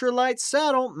new ultralight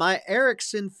saddle. My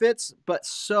Erickson fits, but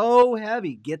so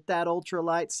heavy. Get that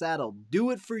ultralight saddle. Do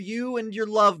it for you and your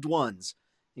loved ones,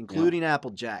 including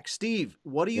Applejack. Steve,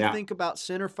 what do you think about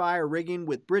centerfire rigging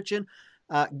with breechin?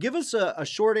 Give us a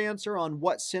short answer on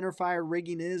what centerfire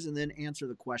rigging is, and then answer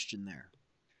the question there.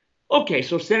 Okay,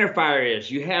 so centerfire is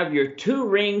you have your 2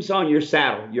 rings on your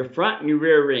saddle, your front and your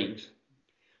rear rings.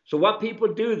 So what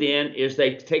people do then is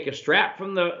they take a strap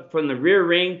from the rear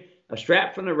ring, a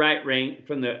strap from the right ring,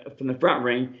 from the front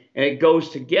ring, and it goes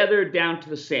together down to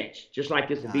the cinch, just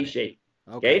like it's a V shape.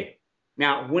 Okay.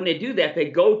 Now, when they do that,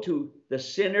 they go to the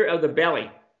center of the belly.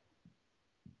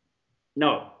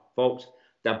 No, folks,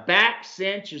 the back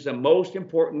cinch is the most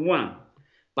important one.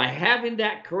 By having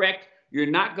that correct, you're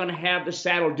not going to have the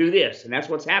saddle do this, and that's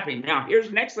what's happening. Now, here's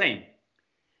the next thing.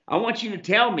 I want you to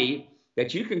tell me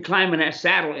that you can climb in that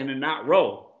saddle and not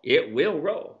roll. It will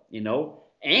roll,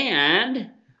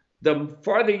 and the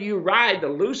farther you ride, the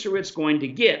looser it's going to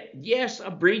get. Yes,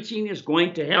 a breeching is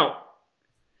going to help,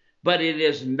 but it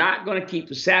is not going to keep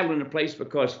the saddle in place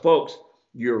because, folks,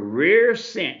 your rear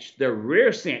cinch, the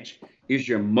rear cinch is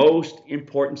your most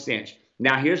important cinch.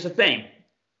 Now, here's the thing.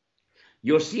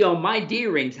 You'll see on my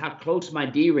D-rings how close my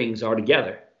D-rings are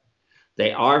together.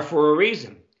 They are for a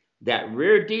reason. That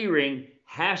rear D-ring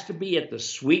has to be at the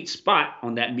sweet spot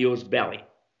on that mule's belly.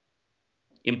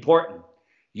 Important.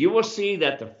 You will see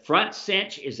that the front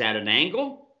cinch is at an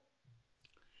angle.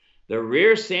 The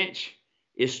rear cinch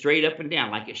is straight up and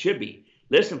down like it should be.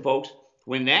 Listen, folks,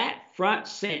 when that front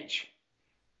cinch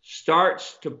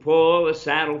starts to pull the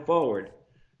saddle forward,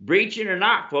 breeching or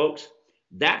not, folks,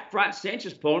 that front cinch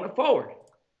is pulling it forward.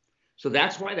 So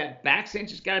that's why that back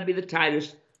cinch has got to be the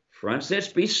tightest. Front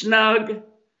cinch be snug,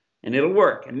 and it'll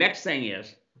work. And next thing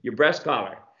is your breast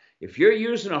collar. If you're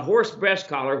using a horse breast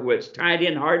collar where it's tied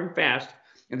in hard and fast,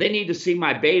 and they need to see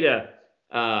my beta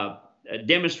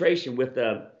demonstration with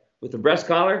the breast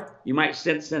collar, you might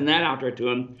send that out there to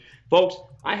them. Folks,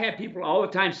 I have people all the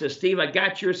time say, Steve, I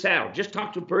got your saddle. Just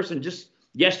talked to a person just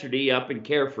yesterday up in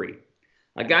Carefree.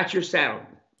 I got your saddle,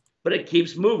 but it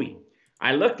keeps moving.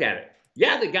 I looked at it.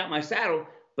 Yeah, they got my saddle,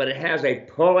 but it has a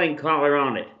pulling collar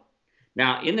on it.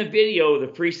 Now, in the video,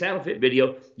 the free saddle fit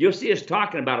video, you'll see us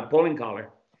talking about a pulling collar.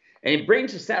 And it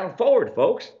brings the saddle forward,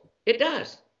 folks. It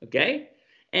does, okay?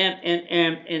 And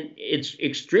it's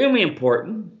extremely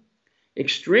important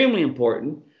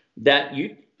that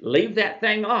you leave that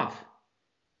thing off.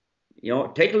 You know,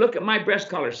 take a look at my breast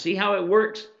collar, see how it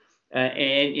works,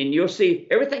 and you'll see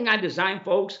everything I design,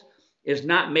 folks, is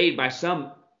not made by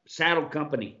some saddle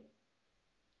company.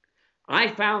 I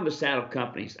found the saddle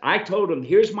companies. I told them,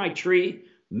 here's my tree,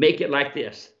 make it like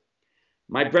this.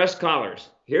 My breast collars,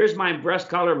 here's my breast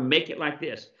collar, make it like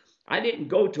this. I didn't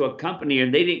go to a company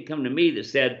and they didn't come to me that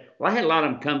said, well, I had a lot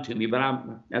of them come to me, but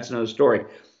that's another story.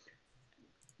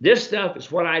 This stuff is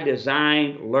what I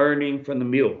designed learning from the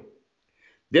mule.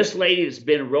 This lady that's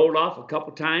been rolled off a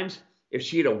couple times, if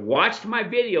she'd have watched my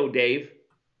video, Dave,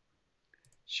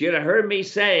 she'd have heard me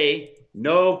say,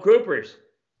 no croupers.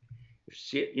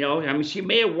 She, you know, I mean, she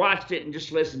may have watched it and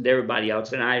just listened to everybody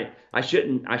else, and I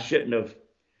shouldn't have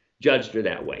judged her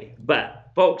that way.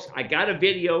 But folks, I got a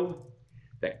video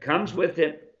that comes with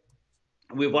it.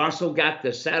 We've also got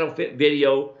the saddle fit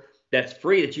video that's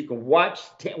free that you can watch.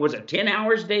 Was it 10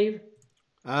 hours, Dave?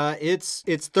 It's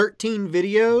 13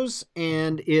 videos,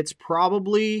 and it's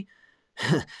probably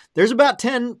there's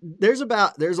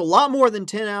a lot more than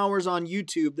 10 hours on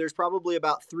YouTube. There's probably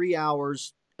about 3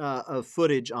 hours of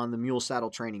footage on the mule saddle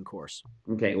training course.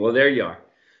 Okay, well, there you are.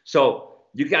 So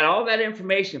you got all that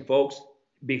information, folks.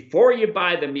 Before you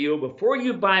buy the mule, before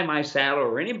you buy my saddle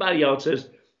or anybody else's,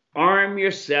 arm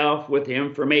yourself with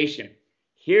information.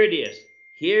 Here it is.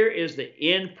 Here is the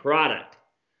end product.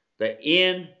 The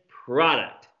end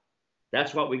product.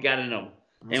 That's what we got to know.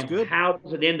 That's and good. How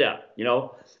does it end up? You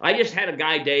know, I just had a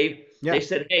guy, Dave. Yeah. They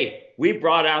said, hey, we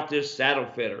brought out this saddle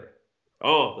fitter.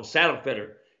 Oh, the saddle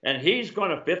fitter. And he's going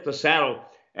to fit the saddle.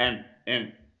 And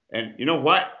you know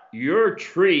what? Your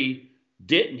tree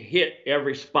didn't hit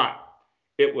every spot.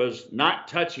 It was not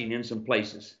touching in some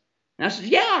places. And I said,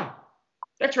 yeah,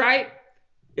 that's right.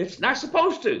 It's not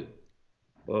supposed to.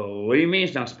 Well, what do you mean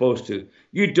it's not supposed to?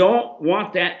 You don't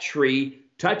want that tree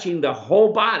touching the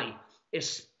whole body,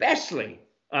 especially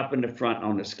up in the front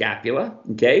on the scapula,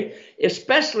 okay?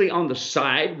 Especially on the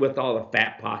side with all the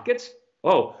fat pockets.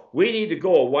 Oh, we need to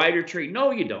go a wider tree.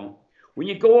 No, you don't. When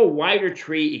you go a wider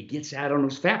tree, it gets out on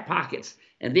those fat pockets,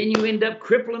 and then you end up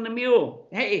crippling the mule.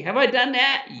 Hey, have I done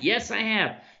that? Yes, I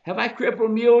have. Have I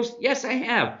crippled mules? Yes, I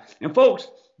have. And folks,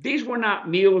 these were not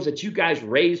mules that you guys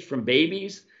raised from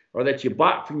babies or that you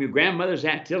bought from your grandmother's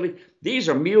Aunt Tilly. These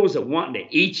are mules that want to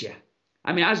eat you.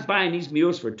 I mean, I was buying these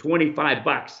mules for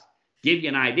 $25. Give you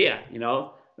an idea, you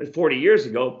know, it was 40 years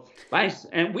ago.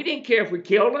 And we didn't care if we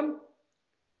killed them.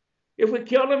 If we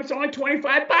killed them, it's only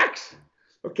 $25.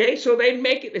 Okay, so they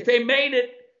make it. If they made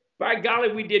it, by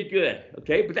golly, we did good.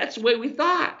 Okay, but that's the way we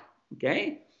thought.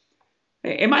 Okay.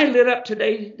 Am I lit up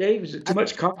today, Dave? Is it too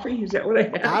much coffee? Is that what I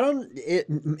have?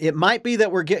 It might be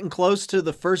that we're getting close to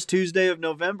the first Tuesday of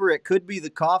November. It could be the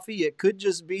coffee. It could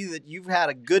just be that you've had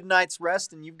a good night's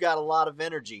rest and you've got a lot of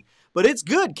energy. But it's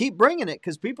good. Keep bringing it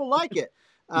because people like it.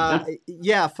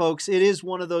 Yeah, folks, it is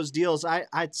one of those deals.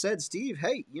 I said, Steve,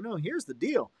 hey, you know, here's the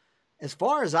deal. As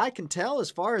far as I can tell, as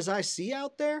far as I see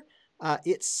out there,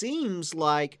 it seems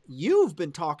like you've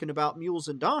been talking about mules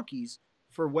and donkeys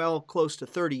for well close to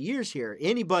 30 years here.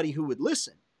 Anybody who would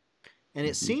listen. And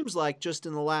it seems like just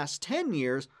in the last 10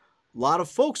 years, a lot of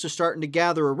folks are starting to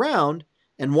gather around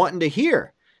and wanting to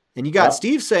hear. And you got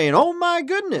Steve saying, oh my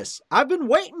goodness, I've been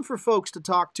waiting for folks to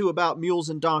talk to about mules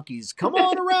and donkeys. Come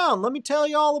on around. Let me tell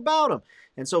you all about them.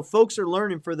 And so folks are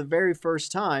learning for the very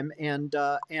first time. And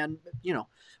you know,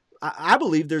 I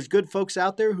believe there's good folks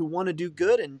out there who want to do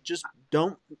good and just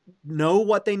don't know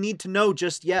what they need to know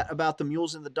just yet about the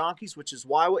mules and the donkeys, which is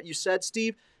why what you said,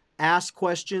 Steve, ask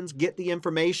questions, get the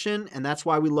information, and that's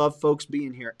why we love folks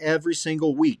being here every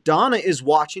single week. Donna is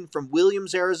watching from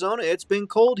Williams, Arizona. It's been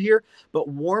cold here, but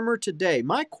warmer today.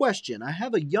 My question, I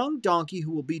have a young donkey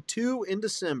who will be 2 in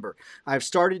December. I've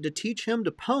started to teach him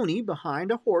to pony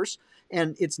behind a horse,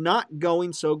 and it's not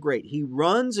going so great. He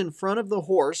runs in front of the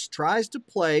horse, tries to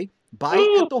play,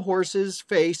 bite at the horse's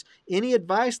face. Any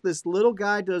advice? This little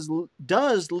guy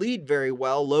does lead very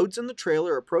well, loads in the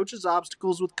trailer, approaches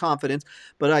obstacles with confidence,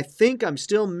 but I think I'm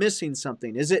still missing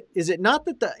something. Is it not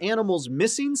that the animal's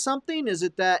missing something? Is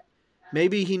it that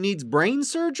Maybe he needs brain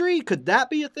surgery? Could that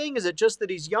be a thing? Is it just that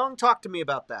he's young? Talk to me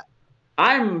about that.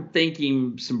 I'm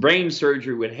thinking some brain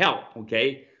surgery would help,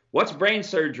 okay? What's brain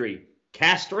surgery?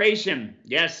 Castration.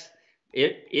 Yes.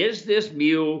 Is this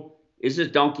mule, is this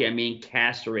donkey, I mean,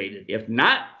 castrated? If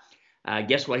not,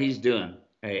 guess what he's doing?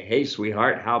 Hey,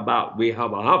 sweetheart, how about we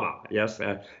hubba hubba? Yes,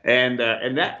 and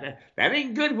that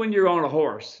ain't good when you're on a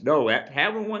horse. No,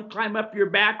 having one climb up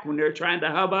your back when they're trying to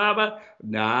hubba hubba,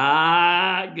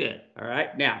 not good. All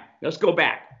right, now let's go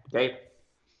back. Okay,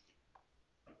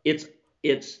 it's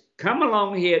come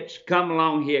along hitch, come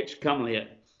along hitch, come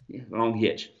along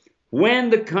hitch. When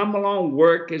the come along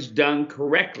work is done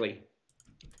correctly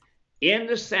in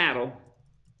the saddle,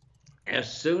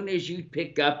 as soon as you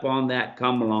pick up on that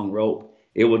come along rope,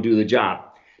 it will do the job.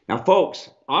 Now, folks,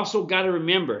 also got to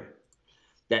remember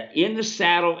that in the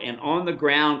saddle and on the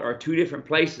ground are two different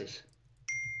places.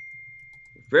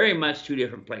 Very much two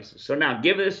different places. So now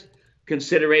give this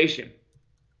consideration.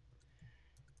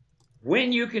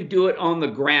 When you can do it on the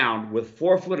ground with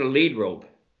 4 foot of lead rope,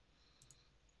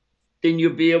 then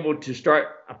you'll be able to start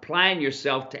applying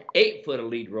yourself to 8 foot of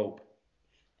lead rope.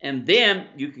 And then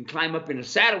you can climb up in the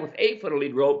saddle with 8 foot of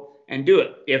lead rope and do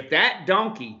it. If that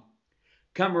donkey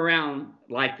come around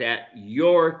like that,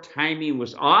 your timing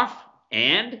was off,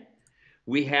 and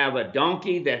we have a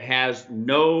donkey that has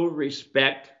no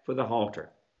respect for the halter,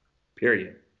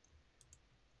 period.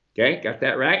 Okay, got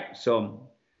that right? So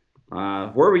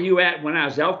where were you at when I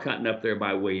was elk hunting up there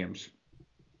by Williams?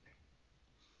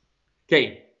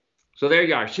 Okay, so there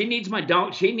you are. She needs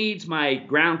my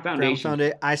ground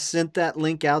foundation. I sent that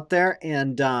link out there,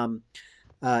 and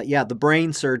yeah, the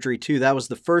brain surgery too. That was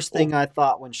the first thing I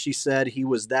thought when she said he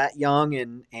was that young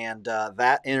and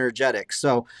that energetic.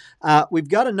 So we've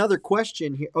got another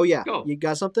question here. Oh yeah, you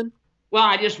got something? Well,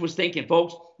 I just was thinking,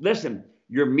 folks. Listen,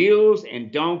 your mules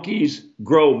and donkeys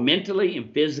grow mentally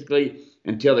and physically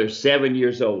until they're 7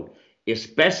 years old,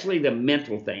 especially the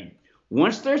mental thing.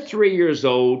 Once they're 3 years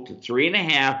old to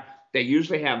 3.5, they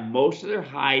usually have most of their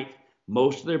height,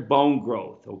 most of their bone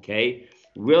growth, okay?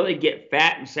 Will they get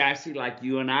fat and sassy like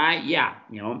you and I? Yeah,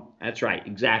 that's right,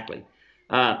 exactly.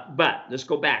 But let's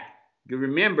go back. You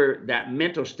remember that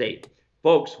mental state.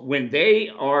 Folks, when they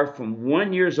are from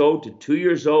 1 year old to 2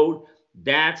 years old,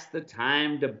 that's the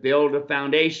time to build a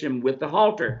foundation with the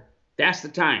halter. That's the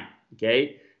time,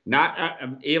 okay? Not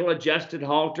an ill-adjusted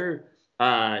halter,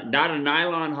 not a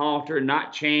nylon halter,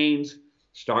 not chains.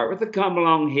 Start with a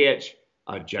come-along hitch,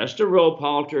 adjust a rope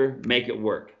halter, make it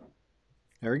work.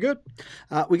 Very good.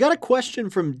 We got a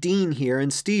question from Dean here.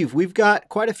 And Steve, we've got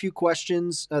quite a few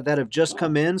questions that have just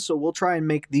come in, so we'll try and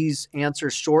make these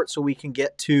answers short so we can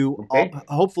get to,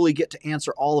 hopefully get to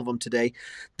answer all of them today.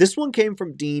 This one came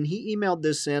from Dean. He emailed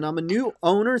this in. I'm a new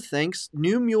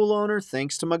mule owner,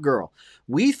 thanks to my girl.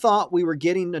 We thought we were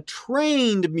getting a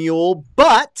trained mule,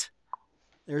 but,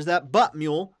 there's that but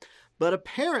mule, but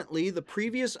apparently the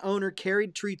previous owner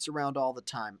carried treats around all the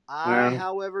time. I,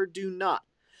 however, do not.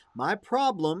 My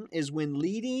problem is when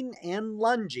leading and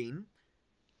lunging,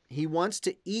 he wants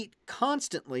to eat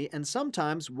constantly and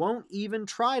sometimes won't even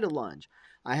try to lunge.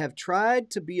 I have tried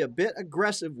to be a bit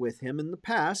aggressive with him in the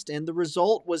past, and the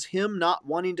result was him not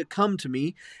wanting to come to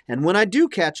me, and when I do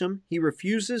catch him, he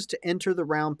refuses to enter the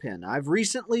round pen. I've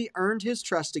recently earned his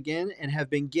trust again and have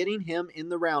been getting him in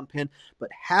the round pen, but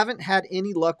haven't had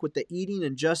any luck with the eating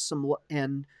and just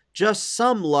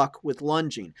some luck with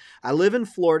lunging. I live in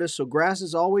Florida, so grass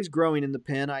is always growing in the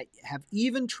pen. I have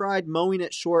even tried mowing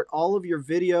it short. All of your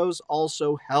videos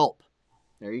also help.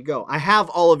 There you go. I have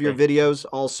all of your videos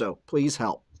also. Please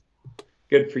help.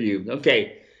 Good for you.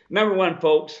 Okay. Number one,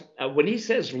 folks, when he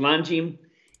says lunging,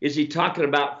 is he talking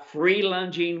about free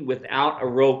lunging without a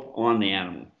rope on the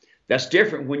animal? That's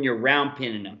different when you're round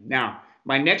pinning them. Now,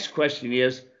 my next question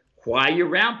is, why are you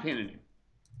round pinning him?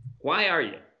 Why are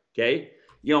you? Okay.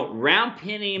 Round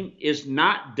pinning is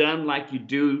not done like you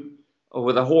do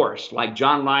with a horse, like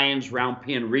John Lyon's round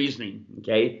pin reasoning,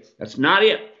 okay? That's not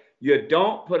it. You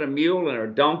don't put a mule and a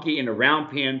donkey in a round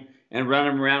pin and run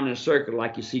them around in a circle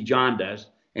like you see John does.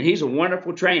 And he's a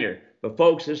wonderful trainer. But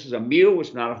folks, this is a mule,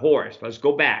 it's not a horse. Let's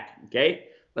go back, okay?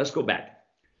 Let's go back.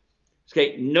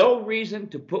 Okay, no reason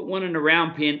to put one in a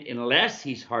round pin unless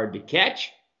he's hard to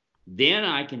catch. Then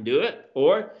I can do it.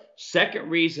 Or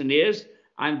second reason is,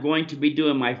 I'm going to be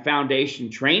doing my foundation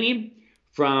training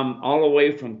from all the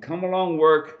way from come along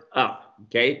work up,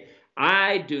 okay?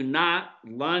 I do not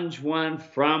lunge one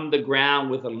from the ground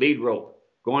with a lead rope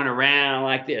going around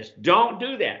like this. Don't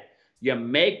do that. You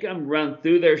make them run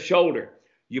through their shoulder.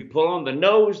 You pull on the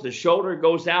nose, the shoulder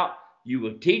goes out. You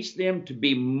will teach them to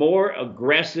be more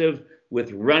aggressive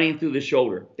with running through the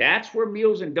shoulder. That's where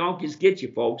mules and donkeys get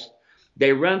you, folks.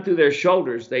 They run through their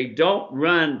shoulders. They don't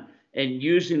run and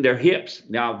using their hips.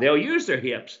 Now, they'll use their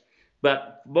hips,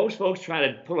 but most folks try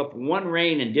to pull up one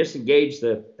rein and disengage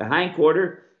the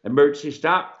hindquarter, emergency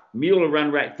stop. Mule will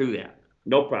run right through that.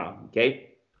 No problem,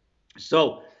 okay?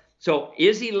 So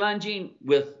is he lunging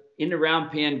with in the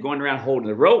round pen, going around holding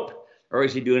the rope, or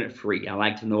is he doing it free? I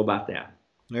like to know about that.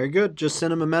 Very good. Just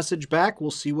send him a message back. We'll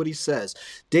see what he says.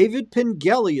 David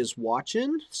Pengelly is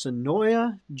watching.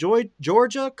 Sonoya,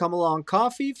 Georgia. Come Along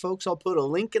Coffee. Folks, I'll put a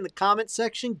link in the comment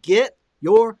section. Get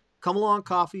your Come Along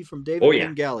Coffee from David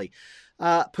Pengelly.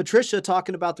 Patricia,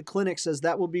 talking about the clinic, says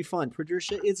that will be fun.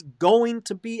 Patricia, it's going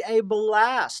to be a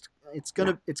blast. It's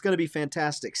gonna be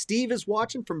fantastic. Steve is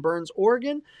watching from Burns,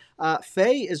 Oregon.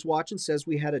 Faye is watching, says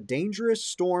we had a dangerous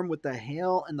storm with the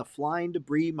hail and the flying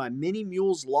debris. My mini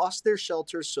mules lost their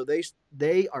shelters, so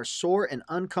they are sore and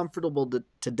uncomfortable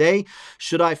today.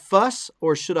 Should I fuss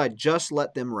or should I just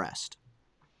let them rest?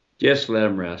 Just let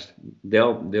them rest.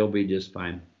 They'll be just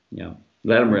fine. Yeah,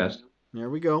 let them rest. There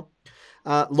we go.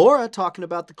 Laura, talking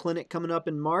about the clinic coming up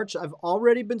in March. I've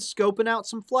already been scoping out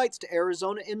some flights to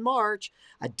Arizona in March.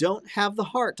 I don't have the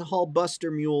heart to haul Buster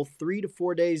Mule 3 to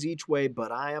 4 days each way,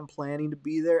 but I am planning to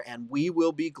be there, and we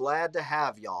will be glad to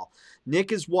have y'all.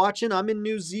 Nick is watching. I'm in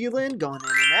New Zealand, going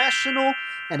international,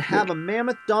 and have a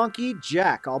mammoth donkey,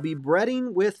 Jack. I'll be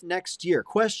breeding with next year.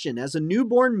 Question, as a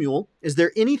newborn mule, is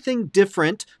there anything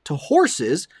different to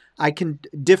horses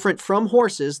different from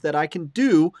horses that I can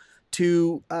do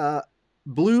to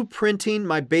blueprinting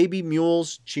my baby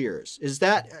mules? Cheers.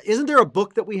 Isn't there a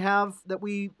book that we have that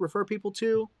we refer people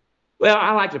to? Well,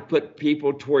 I like to put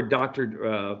people toward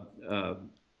Dr.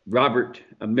 Robert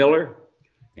Miller,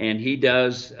 and he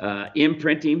does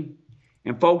imprinting.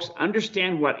 And folks,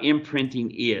 understand what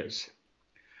imprinting is.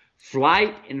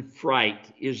 Flight and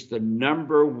fright is the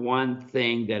 #1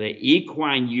 thing that an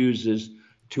equine uses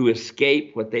to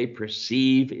escape what they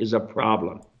perceive is a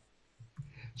problem.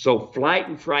 So flight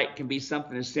and fright can be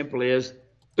something as simple as,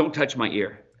 don't touch my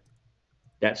ear.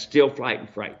 That's still flight and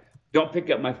fright. Don't pick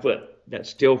up my foot. That's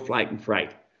still flight and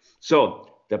fright. So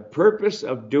the purpose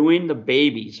of doing the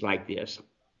babies like this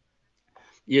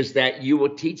is that you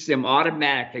will teach them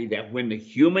automatically that when the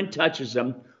human touches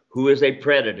them, who is a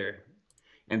predator,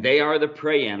 and they are the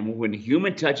prey animal, when the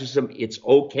human touches them, it's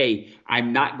okay.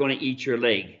 I'm not going to eat your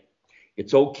leg.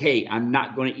 It's okay. I'm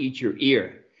not going to eat your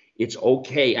ear. It's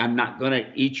okay. I'm not going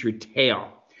to eat your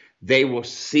tail. They will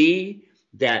see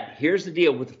that. Here's the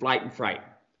deal with flight and fright.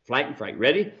 Flight and fright.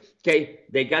 Ready? Okay.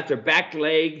 They got their back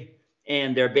leg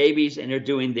and their babies, and they're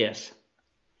doing this.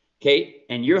 Okay.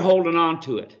 And you're holding on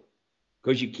to it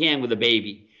because you can with a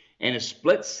baby. And a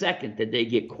split second that they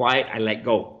get quiet, I let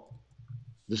go.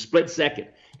 The split second.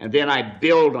 And then I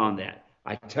build on that.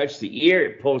 I touch the ear,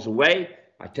 it pulls away.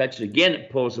 I touch it again, it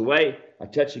pulls away. I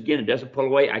touch it again, it doesn't pull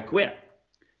away. I quit.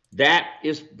 That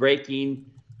is breaking.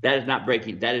 That is not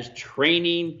breaking. That is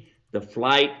training the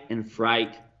flight and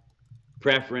fright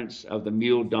preference of the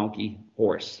mule, donkey,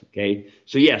 horse. Okay.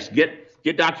 So yes,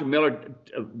 get Dr. Miller.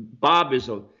 Bob is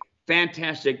a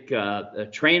fantastic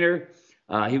trainer.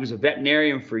 He was a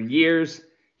veterinarian for years.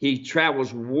 He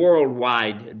travels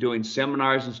worldwide doing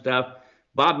seminars and stuff.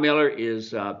 Bob Miller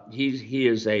is he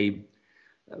is a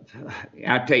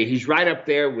I'll tell you, he's right up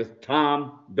there with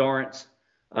Tom Dorrance.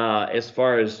 As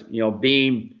far as,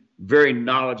 being very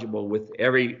knowledgeable with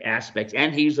every aspect.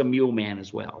 And he's a mule man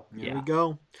as well. There we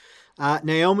go.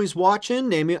 Naomi's watching.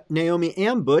 Naomi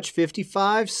Ambutch,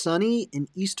 55, sunny in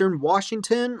Eastern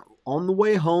Washington, on the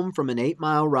way home from an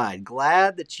 8-mile ride.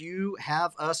 Glad that you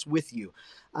have us with you.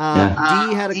 Dee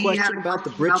had a question about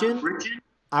the britchin'.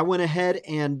 I went ahead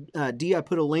and, Dee, I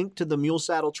put a link to the mule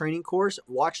saddle training course.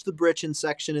 Watch the britchin'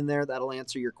 section in there. That'll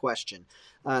answer your question.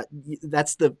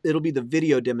 It'll be the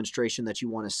video demonstration that you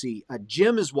want to see.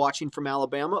 Jim is watching from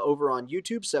Alabama over on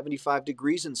YouTube, 75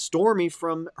 degrees and stormy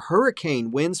from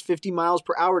hurricane, winds 50 miles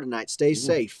per hour tonight. Stay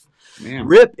safe. Man.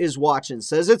 Rip is watching,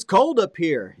 says it's cold up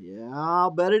here. Yeah,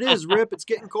 I'll bet it is, Rip. It's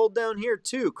getting cold down here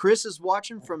too. Chris is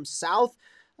watching from South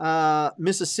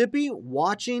Mississippi,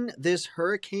 watching this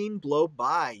hurricane blow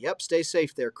by. Yep, stay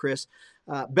safe there, Chris.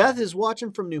 Beth is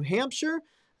watching from New Hampshire.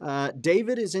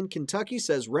 David is in Kentucky,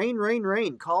 says rain, rain,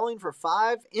 rain, calling for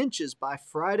 5 inches by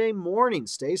Friday morning.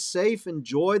 Stay safe,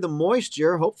 enjoy the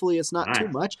moisture. Hopefully it's not too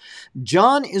much.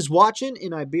 John is watching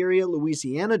in Iberia,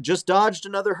 Louisiana. Just dodged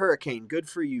another hurricane. Good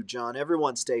for you, John.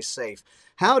 Everyone stay safe.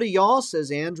 Howdy, y'all,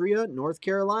 says Andrea, North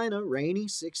Carolina, rainy,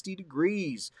 60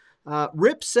 degrees.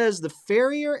 Rip says the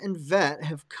farrier and vet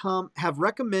have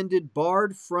recommended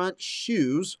barred front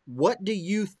shoes. What do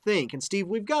you think? And Steve,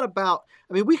 we've got about,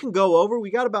 I mean, we can go over.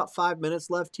 We got about 5 minutes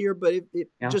left here, but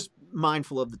Yeah. just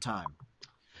mindful of the time.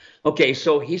 Okay,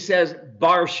 so he says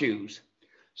bar shoes.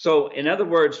 So in other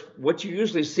words, what you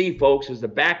usually see, folks, is the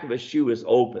back of a shoe is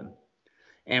open.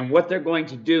 And what they're going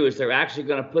to do is they're actually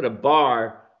going to put a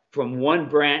bar from one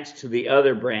branch to the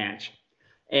other branch.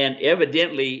 And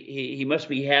evidently, he must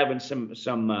be having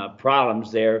some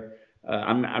problems there.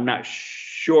 I'm not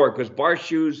sure, because bar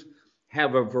shoes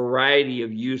have a variety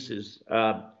of uses.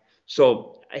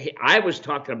 So I was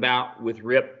talking about with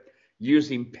Rip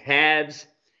using pads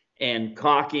and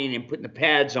caulking and putting the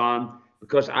pads on,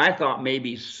 because I thought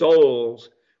maybe soles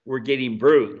were getting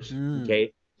bruised.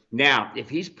 Okay. Now, if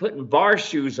he's putting bar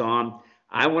shoes on,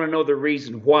 I want to know the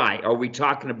reason why. Are we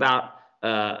talking about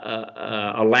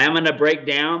a lamina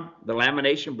breakdown, the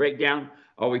lamination breakdown?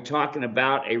 Are we talking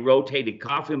about a rotated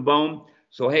coffin bone?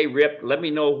 So, hey, Rip, let me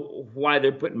know why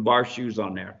they're putting bar shoes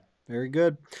on there. Very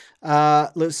good.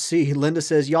 Let's see. Linda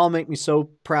says, y'all make me so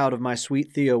proud of my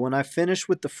sweet Theo. When I finish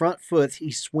with the front foot,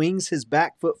 he swings his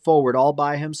back foot forward all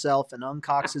by himself and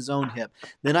uncocks his own hip.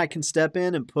 Then I can step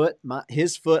in and put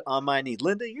his foot on my knee.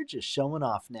 Linda, you're just showing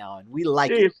off now, and we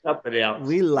like it. Something else.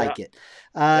 We like it.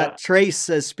 Trace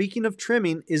says, speaking of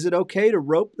trimming, is it okay to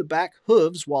rope the back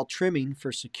hooves while trimming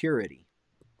for security?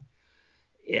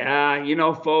 Yeah, you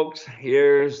know, folks,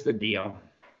 here's the deal.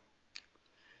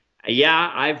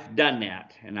 Yeah, I've done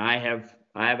that, and I've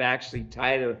actually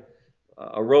tied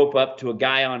a rope up to a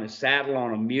guy on a saddle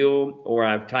on a mule, or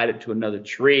I've tied it to another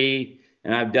tree,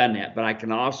 and I've done that. But I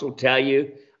can also tell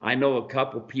you, I know a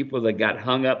couple people that got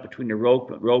hung up between the rope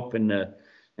and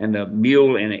the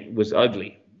mule, and it was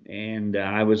ugly. And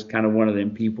I was kind of one of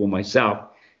them people myself.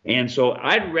 And so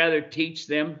I'd rather teach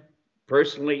them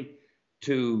personally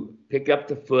to pick up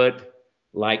the foot,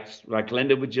 like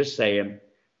Linda was just saying.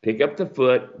 Pick up the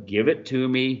foot, give it to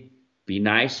me, be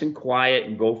nice and quiet,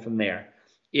 and go from there.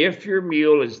 If your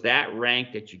mule is that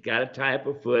rank that you got to tie up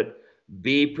a foot,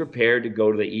 be prepared to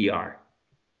go to the ER.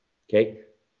 Okay?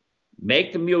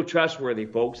 Make the mule trustworthy,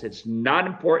 folks. It's not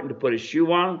important to put a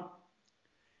shoe on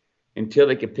until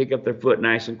they can pick up their foot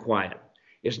nice and quiet.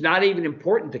 It's not even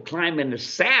important to climb in the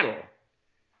saddle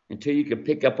until you can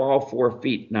pick up all 4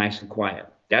 feet nice and quiet.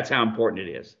 That's how important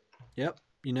it is. Yep.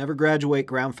 You never graduate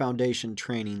ground foundation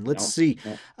training. Let's see.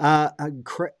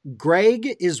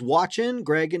 Greg is watching.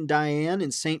 Greg and Diane in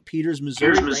St. Peters,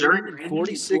 Missouri.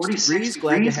 46 degrees.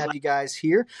 Glad to have you guys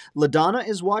here. LaDonna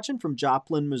is watching from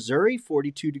Joplin, Missouri.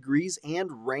 42 degrees and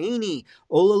rainy.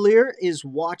 Olalir is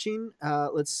watching.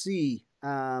 Let's see.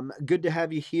 Good to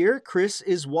have you here. Chris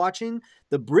is watching.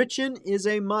 The britchin is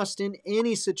a must in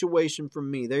any situation from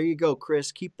me. There you go,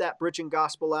 Chris. Keep that britchin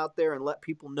gospel out there and let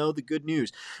people know the good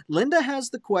news. Linda has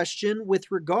the question with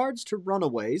regards to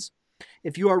runaways.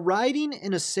 If you are riding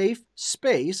in a safe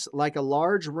space, like a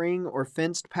large ring or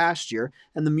fenced pasture,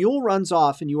 and the mule runs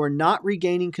off and you are not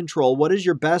regaining control, what is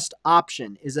your best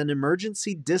option? Is an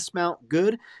emergency dismount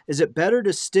good? Is it better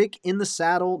to stick in the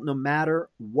saddle no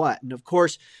matter what? And of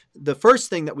course, the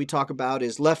first thing that we talk about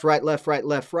is left, right, left, right,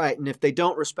 left, right. And if they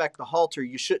don't respect the halter,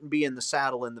 you shouldn't be in the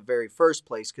saddle in the very first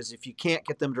place, because if you can't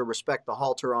get them to respect the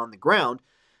halter on the ground,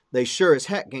 they sure as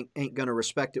heck ain't going to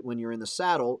respect it when you're in the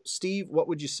saddle. Steve, what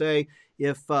would you say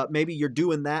if maybe you're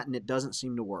doing that and it doesn't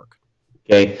seem to work?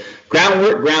 Okay.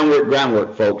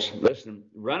 Groundwork, folks. Listen,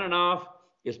 running off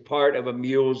is part of a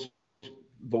mule's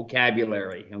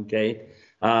vocabulary, okay?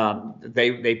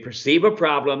 They perceive a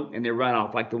problem and they run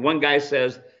off. Like the one guy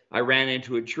says, I ran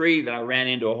into a tree, then I ran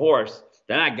into a horse,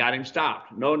 then I got him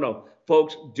stopped. No.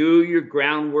 Folks, do your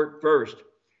groundwork first.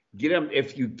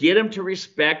 If you get them to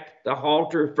respect the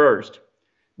halter first,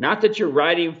 not that you're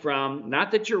riding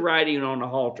on a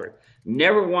halter.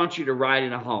 Never want you to ride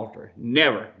in a halter.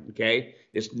 Never. Okay.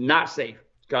 It's not safe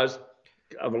because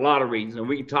of a lot of reasons. And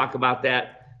we can talk about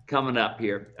that coming up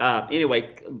here.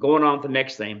 Anyway, going on to the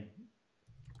next thing.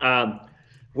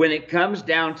 When it comes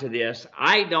down to this,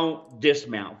 I don't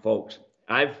dismount, folks.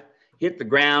 I've hit the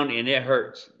ground and it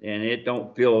hurts and it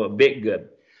don't feel a bit good.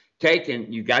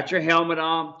 You got your helmet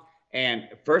on, and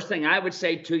first thing I would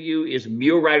say to you is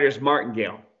mule rider's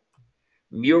martingale.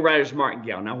 Mule rider's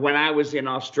martingale. Now, when I was in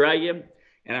Australia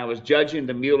and I was judging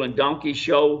the mule and donkey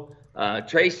show,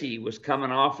 Tracy was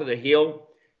coming off of the hill,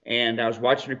 and I was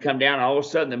watching her come down. All of a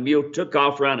sudden, the mule took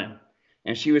off running,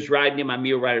 and she was riding in my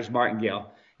mule rider's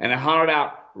martingale. And I hollered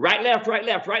out, right, left, right,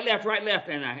 left, right, left, right, left.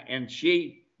 And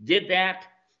she did that,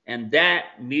 and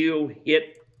that mule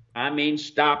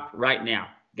stopped right now.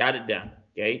 Got it done,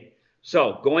 okay?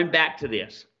 So going back to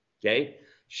this, okay?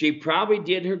 She probably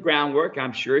did her groundwork.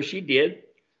 I'm sure she did.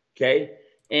 Okay.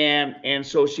 And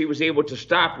so she was able to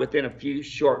stop within a few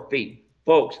short feet.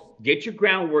 Folks, get your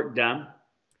groundwork done.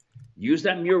 Use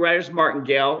that mule rider's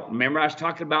martingale. Remember, I was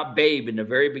talking about Babe in the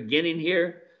very beginning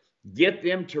here. Get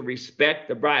them to respect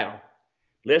the bridle.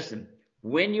 Listen,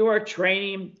 when you are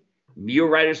training mule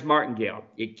rider's martingale,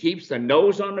 it keeps the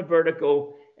nose on the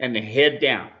vertical and the head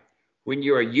down. When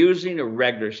you are using a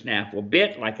regular snaffle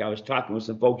bit, like I was talking with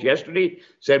some folks yesterday,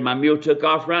 said my mule took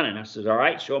off running. I said, all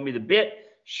right, show me the bit.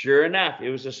 Sure enough,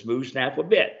 it was a smooth snaffle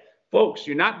bit. Folks,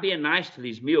 you're not being nice to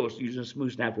these mules using a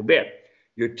smooth snaffle bit.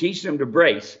 You're teaching them to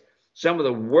brace. Some of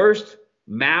the worst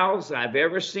mouths I've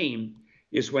ever seen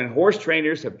is when horse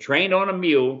trainers have trained on a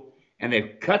mule and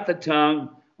they've cut the tongue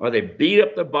or they beat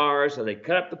up the bars or they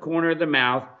cut up the corner of the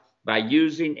mouth by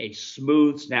using a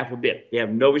smooth snaffle bit. They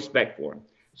have no respect for them.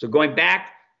 So going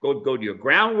back, go do your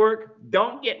groundwork.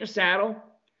 Don't get in the saddle.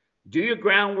 Do your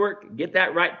groundwork. Get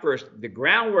that right first. The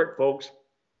groundwork, folks,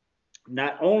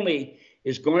 not only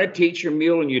is going to teach your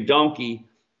mule and your donkey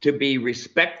to be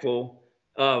respectful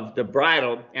of the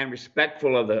bridle and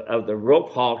respectful of the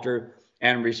rope halter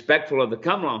and respectful of the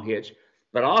come along hitch,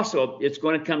 but also it's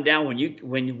going to come down when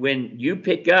you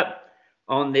pick up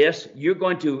on this, you're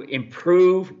going to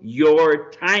improve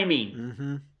your timing.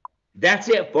 Mm-hmm. That's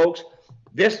it, folks.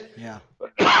 This, yeah.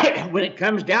 When it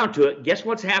comes down to it, guess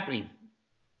what's happening?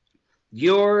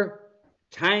 Your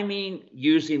timing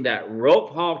using that rope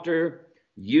halter,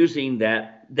 using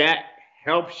that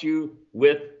helps you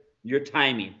with your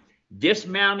timing.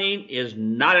 Dismounting is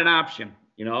not an option.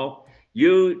 You know,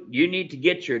 you need to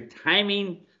get your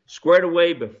timing squared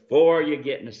away before you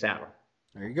get in the saddle.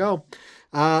 There you go.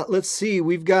 Let's see.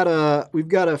 We've got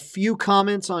a few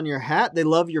comments on your hat. They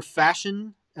love your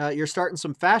fashion. You're starting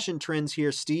some fashion trends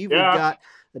here, Steve. Yeah. We've got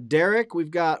Derek.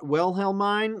 We've got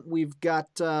Wilhelmine. We've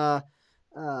got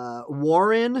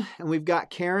Warren, and we've got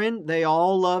Karen. They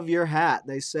all love your hat.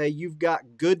 They say you've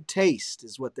got good taste,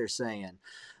 is what they're saying.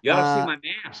 You ought to see my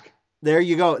mask. There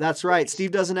you go. That's right. Steve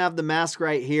doesn't have the mask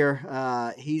right here.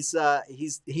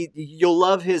 You'll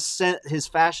love his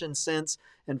fashion sense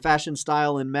and fashion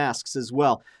style in masks as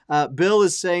well. Bill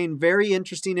is saying very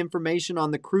interesting information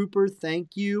on the Crooper.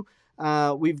 Thank you.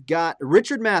 We've got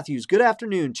Richard Matthews. Good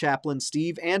afternoon, Chaplain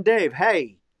Steve and Dave.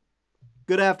 Hey,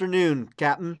 good afternoon,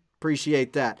 Captain.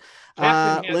 Appreciate that.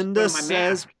 Linda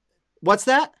says, what's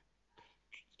that?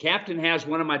 Captain has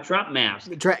one of my Trump masks.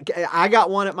 I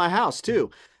got one at my house too.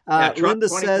 Linda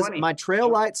says, my trail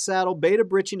light saddle, beta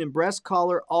breeching, and breast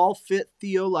collar all fit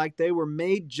Theo like they were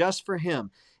made just for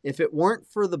him. If it weren't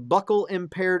for the buckle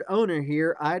impaired owner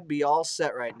here, I'd be all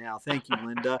set right now. Thank you,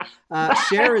 Linda.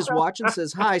 Cher is watching,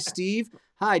 says, hi, Steve.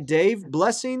 Hi, Dave.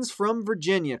 Blessings from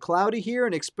Virginia. Cloudy here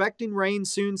and expecting rain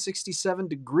soon, 67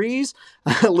 degrees.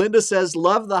 Linda says,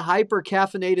 love the hyper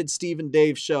caffeinated Steve and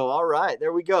Dave show. All right,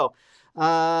 there we go.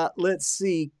 Let's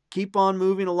see. Keep on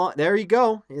moving along. There you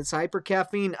go. It's hyper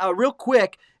caffeine. Real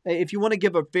quick, if you want to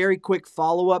give a very quick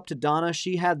follow-up to Donna,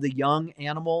 she had the young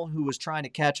animal who was trying to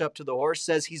catch up to the horse,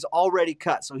 says he's already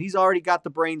cut. So he's already got the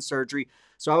brain surgery.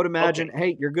 So I would imagine,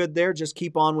 hey, you're good there. Just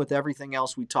keep on with everything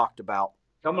else we talked about.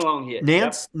 Come along here.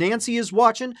 Nancy is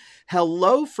watching.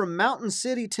 Hello from Mountain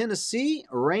City, Tennessee.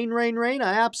 Rain, rain, rain.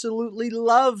 I absolutely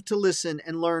love to listen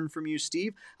and learn from you,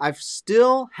 Steve. I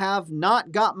still have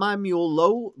not got my mule.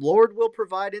 Lord will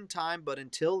provide in time, but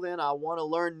until then, I want to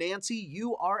learn. Nancy,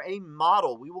 you are a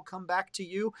model. We will come back to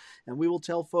you, and we will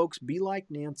tell folks, be like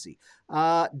Nancy.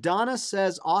 Donna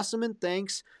says, awesome and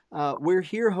thanks. We're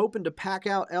here hoping to pack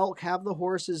out elk, have the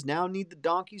horses, now need the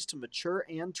donkeys to mature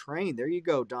and train. There you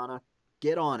go, Donna.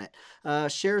 Get on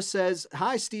it. Cher says,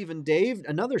 hi, Steve and Dave.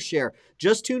 Another Cher.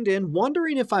 Just tuned in,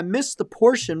 wondering if I missed the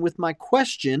portion with my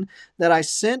question that I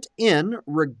sent in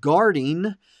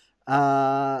regarding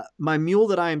my mule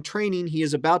that I am training. He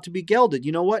is about to be gelded.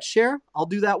 You know what, Cher? I'll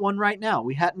do that one right now.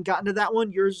 We hadn't gotten to that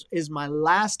one. Yours is my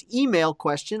last email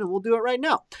question, and we'll do it right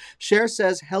now. Cher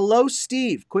says, hello,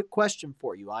 Steve. Quick question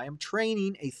for you. I am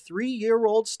training a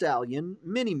 3-year-old stallion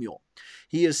mini mule.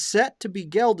 He is set to be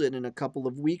gelded in a couple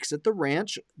of weeks at the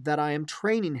ranch that I am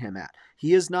training him at.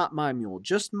 He is not my mule,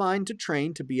 just mine to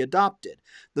train to be adopted.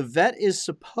 The vet is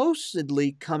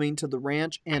supposedly coming to the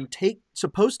ranch and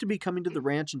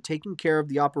taking care of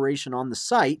the operation on the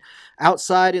site,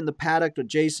 outside in the paddock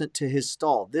adjacent to his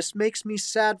stall. This makes me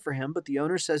sad for him, but the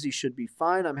owner says he should be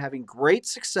fine. I'm having great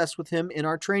success with him in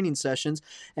our training sessions,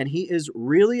 and he is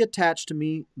really attached to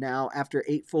me now after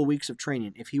 8 full weeks of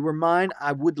training. If he were mine,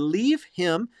 I would leave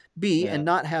him be and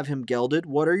not have him gelded.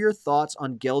 What are your thoughts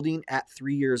on gelding at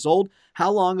 3 years old? How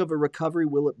long of a recovery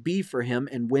will it be for him,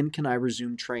 and when can I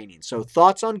resume training? So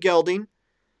thoughts on gelding.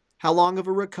 How long of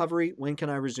a recovery? When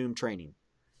can I resume training?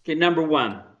 Okay, number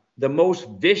one, the most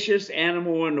vicious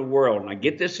animal in the world. Now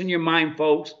get this in your mind,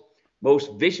 folks.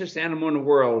 Most vicious animal in the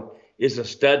world is a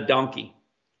stud donkey.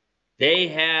 They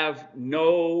have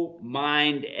no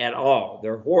mind at all.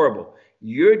 They're horrible.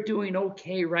 You're doing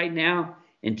okay right now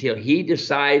until he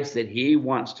decides that he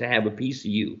wants to have a piece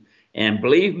of you. And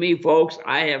believe me, folks,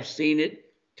 I have seen it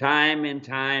time and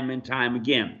time and time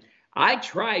again. I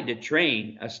tried to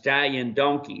train a stallion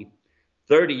donkey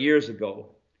 30 years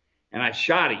ago, and I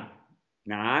shot him.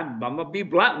 Now, I'm going to be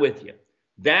blunt with you.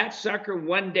 That sucker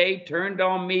one day turned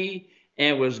on me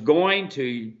and was going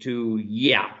to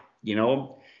yeah, you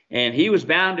know, and he was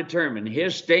bound determined.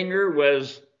 His stinger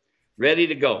was ready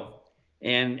to go.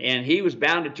 And he was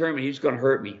bound determined he's going to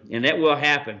hurt me. And that will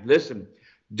happen. Listen,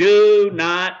 do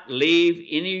not leave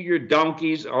any of your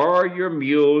donkeys or your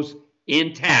mules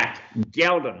intact.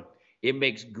 Geld them. It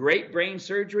makes great brain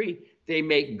surgery. They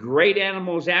make great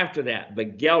animals after that,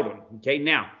 but geld them. Okay,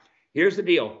 now, here's the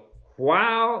deal.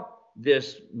 While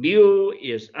this mule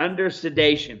is under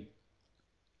sedation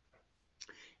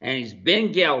and he's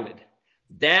been gelded,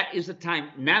 that is the time.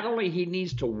 Not only he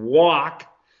needs to walk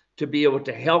to be able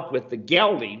to help with the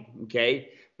gelding, okay,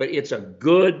 but it's a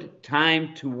good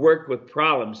time to work with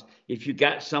problems if you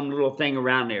got some little thing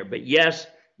around there. But yes,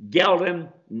 gelding,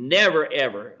 never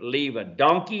ever leave a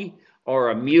donkey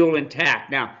or a mule intact.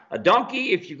 Now, a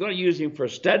donkey, if you're going to use him for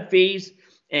stud fees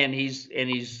and he's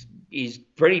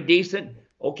pretty decent,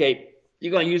 okay,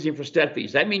 you're going to use him for stud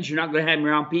fees. That means you're not going to have him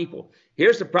around people.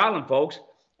 Here's the problem, folks.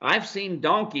 I've seen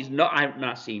donkeys, no, I've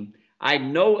not seen, I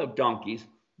know of donkeys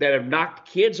that have knocked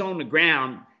kids on the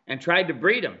ground and tried to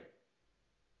breed them.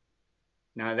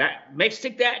 Now,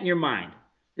 stick that in your mind.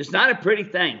 It's not a pretty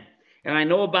thing. And I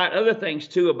know about other things,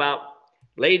 too, about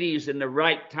ladies in the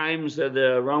right times of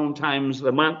the wrong times of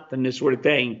the month and this sort of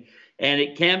thing. And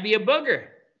it can be a booger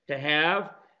to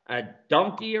have a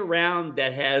donkey around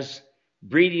that has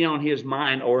breeding on his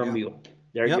mind or a mule.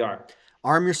 There you are.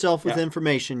 Arm yourself with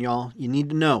information, y'all. You need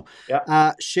to know.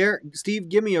 Yep. Steve,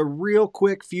 give me a real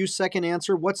quick few-second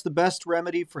answer. What's the best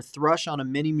remedy for thrush on a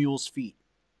mini mule's feet?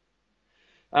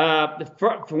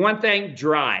 For one thing,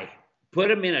 dry. Put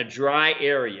them in a dry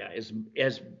area.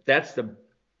 That's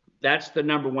the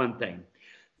number one thing.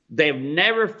 They've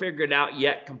never figured out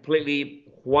yet completely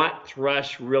what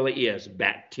thrush really is.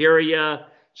 Bacteria,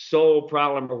 sole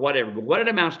problem, or whatever. But what it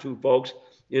amounts to, folks,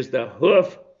 is the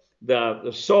hoof,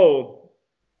 the sole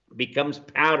becomes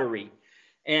powdery.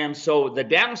 And so the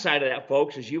downside of that,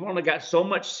 folks, is you've only got so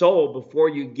much sole before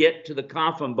you get to the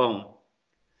coffin bone.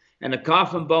 And the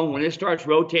coffin bone, when it starts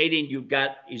rotating,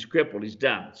 he's crippled, he's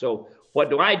done. So what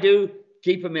do?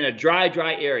 Keep him in a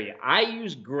dry area. I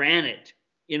use granite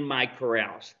in my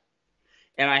corrals.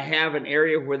 And I have an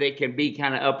area where they can be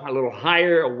kind of up a little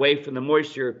higher, away from the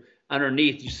moisture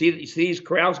underneath. You see these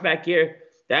corrals back here?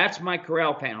 That's my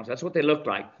corral panels. That's what they look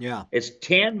like. Yeah. It's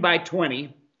 10 by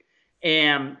 20,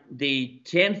 and the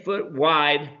 10-foot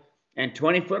wide and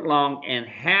 20-foot long, and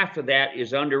half of that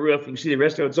is under roof. You can see the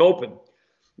rest of it's open.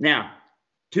 Now,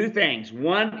 two things.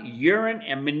 One, urine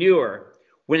and manure.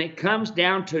 When it comes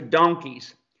down to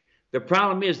donkeys, the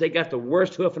problem is they got the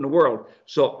worst hoof in the world.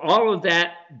 So all of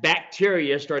that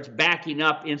bacteria starts backing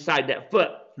up inside that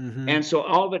foot. Mm-hmm. And so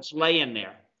all of it's laying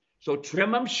there. So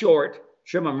trim them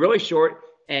really short,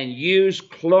 and use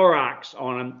Clorox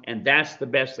on them, and that's the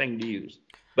best thing to use.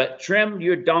 But trim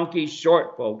your donkeys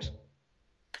short, folks.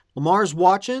 Lamar's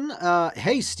watching.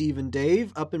 Hey, Steve and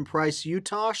Dave, up in Price,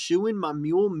 Utah, shoeing my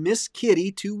mule, Miss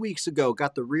Kitty, 2 weeks ago.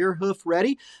 Got the rear hoof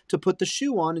ready to put the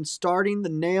shoe on, and starting the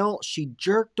nail, she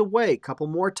jerked away a couple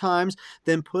more times,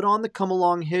 then put on the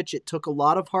come-along hitch. It took a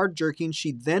lot of hard jerking.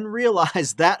 She then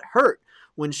realized that hurt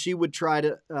when she would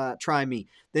try me.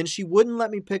 Then she wouldn't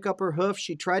let me pick up her hoof.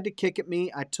 She tried to kick at me.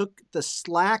 I took the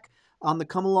slack on the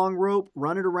come-along rope,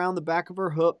 run it around the back of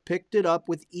her hoof, picked it up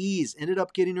with ease, ended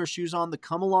up getting her shoes on. The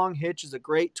come-along hitch is a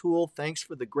great tool. Thanks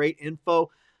for the great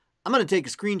info. I'm going to take a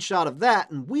screenshot of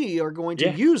that, and we are going to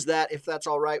use that, if that's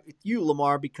all right with you,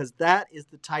 Lamar, because that is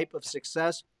the type of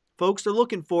success folks are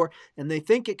looking for, and they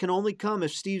think it can only come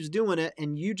if Steve's doing it,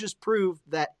 and you just proved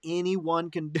that anyone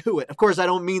can do it. Of course, I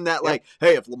don't mean that like,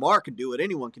 hey, if Lamar can do it,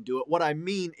 anyone can do it. What I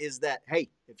mean is that, hey,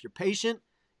 if you're patient,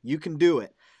 you can do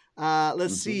it.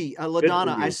 Let's see.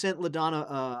 LaDonna, I sent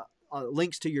LaDonna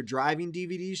links to your driving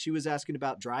DVDs. She was asking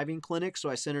about driving clinics, so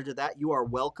I sent her to that. You are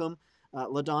welcome,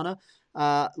 LaDonna.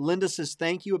 Linda says,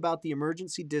 thank you about the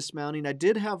emergency dismounting. I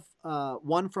did have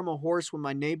one from a horse when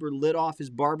my neighbor lit off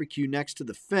his barbecue next to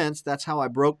the fence. That's how I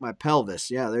broke my pelvis.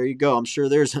 Yeah, there you go. I'm sure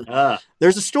there's a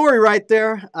story right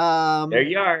there. There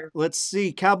you are. Let's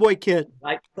see. Cowboy Kid.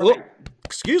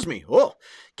 excuse me. Oh,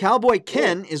 Cowboy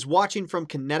Ken is watching from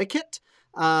Connecticut.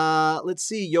 Let's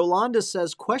see. Yolanda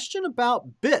says, question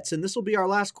about bits, and this will be our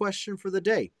last question for the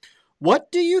day.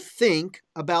 What do you think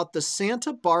about the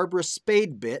Santa Barbara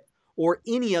spade bit or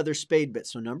any other spade bit?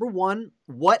 So number one,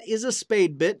 what is a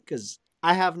spade bit? Because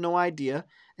I have no idea.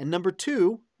 And number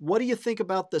two, what do you think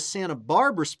about the Santa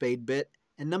Barbara spade bit?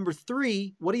 And number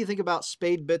three, what do you think about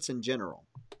spade bits in general?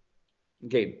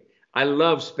 Okay, I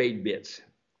love spade bits.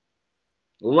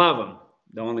 Love them.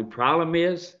 The only problem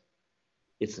is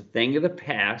it's a thing of the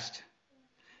past,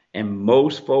 and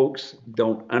most folks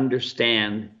don't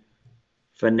understand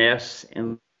finesse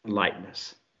and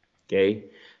lightness.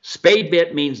 Okay, spade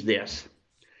bit means this.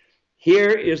 Here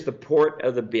is the port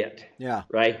of the bit. Yeah.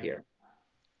 Right here.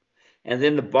 And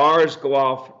then the bars go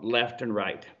off left and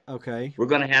right. Okay. We're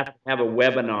going to have a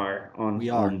webinar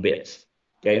on bits.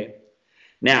 Okay.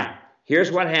 Now,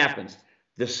 here's what happens.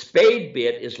 The spade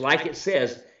bit is like it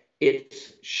says,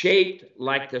 it's shaped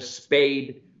like the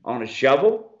spade on a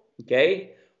shovel,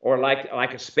 okay? Or like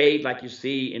a spade like you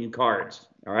see in cards,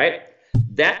 all right?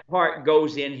 That part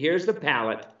goes in, here's the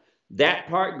palate. That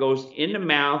part goes in the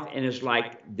mouth and is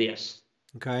like this.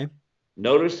 Okay.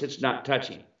 Notice it's not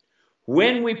touching.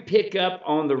 When we pick up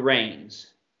on the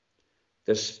reins,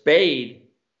 the spade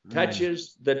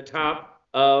touches the top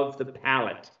of the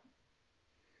palate.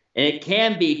 And it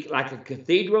can be like a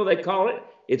cathedral, they call it.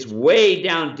 It's way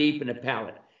down deep in the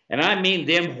palate. And I mean,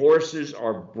 them horses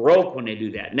are broke when they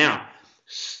do that. Now,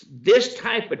 this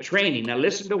type of training, now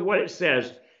listen to what it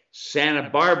says, Santa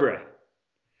Barbara.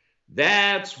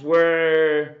 That's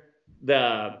where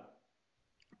the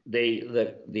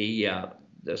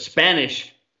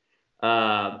Spanish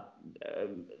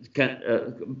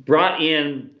brought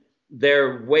in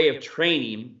their way of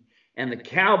training, and the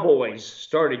cowboys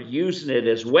started using it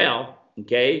as well,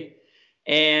 okay?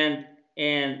 And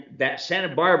that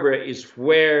Santa Barbara is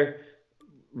where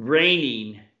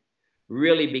reining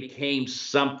really became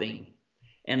something,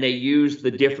 and they used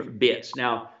the different bits.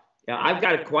 Now I've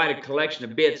got quite a collection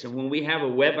of bits, and when we have a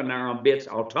webinar on bits,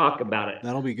 I'll talk about it.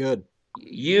 That'll be good.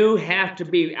 You have to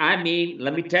be, I mean,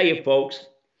 let me tell you, folks,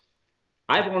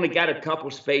 I've only got a couple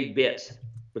spade bits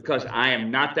because I am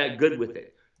not that good with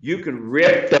it. You can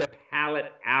rip the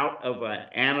palate out of an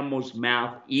animal's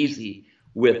mouth easy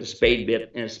with a spade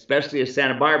bit, and especially a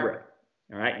Santa Barbara.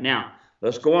 All right, now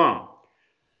let's go on.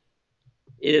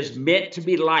 It is meant to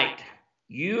be light.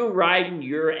 You riding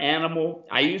your animal,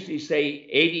 I usually say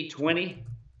 80-20.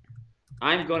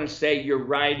 I'm going to say you're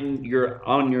riding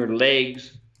on your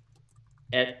legs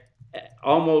at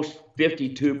almost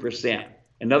 52%.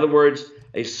 In other words,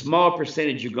 a small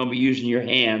percentage you're going to be using your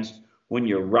hands when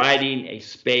you're riding a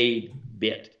spade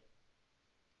bit.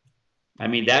 I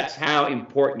mean, that's how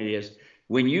important it is.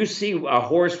 When you see a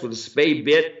horse with a spade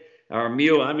bit or a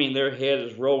mule, I mean, their head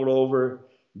is rolled over.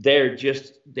 They're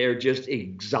just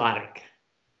exotic.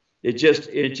 It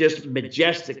just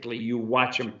majestically, you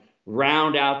watch them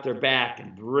round out their back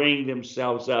and bring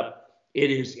themselves up. It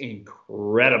is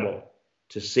incredible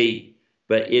to see,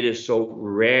 but it is so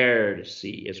rare to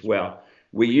see as well.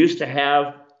 We used to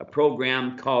have a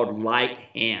program called Light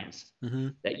Hands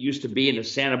that used to be in the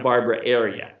Santa Barbara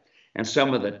area. And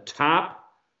some of the top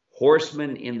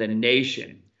horsemen in the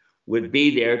nation would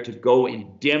be there to go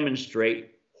and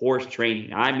demonstrate horse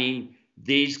training. I mean,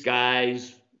 these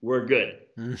guys were good.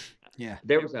 Yeah.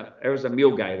 There was a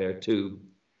mule guy there too.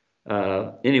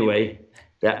 Anyway,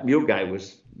 that mule guy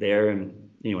was there, and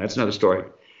anyway, that's another story.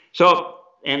 So,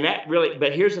 and that really,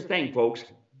 but here's the thing, folks,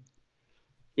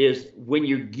 is when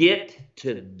you get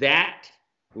to that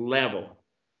level,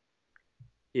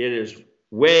 it is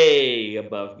way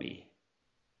above me.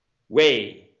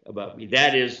 Way above me.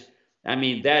 That is, I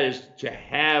mean, that is to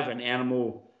have an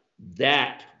animal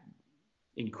that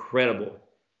incredible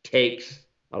takes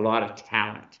a lot of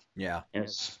talent. Yeah. And a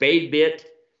spade bit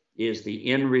is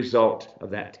the end result of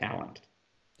that talent.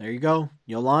 There you go.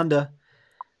 Yolanda.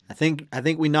 I think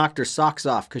we knocked her socks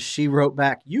off because she wrote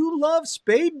back, "You love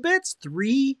spade bits?"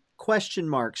 3 question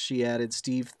marks she added,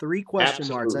 Steve. 3 question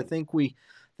marks. I think we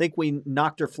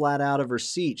knocked her flat out of her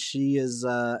seat. She is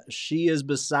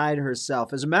beside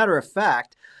herself. As a matter of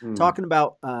fact, talking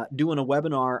about doing a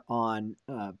webinar on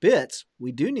bits,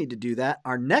 we do need to do that.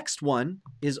 Our next one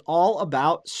is all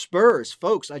about spurs.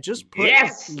 Folks, I just put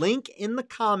a link in the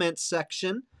comments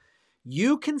section.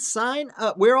 You can sign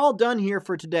up. We're all done here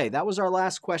for today. That was our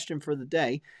last question for the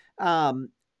day.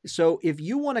 So if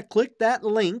you want to click that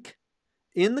link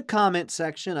in the comment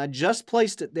section, I just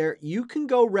placed it there. You can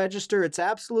go register. It's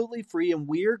absolutely free, and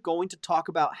we're going to talk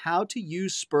about how to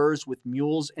use spurs with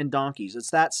mules and donkeys. It's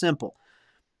that simple.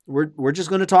 We're just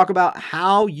going to talk about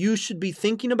how you should be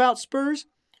thinking about spurs,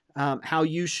 how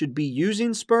you should be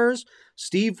using spurs.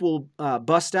 Steve will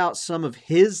bust out some of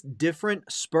his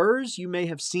different spurs. You may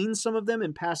have seen some of them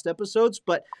in past episodes,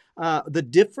 but the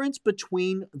difference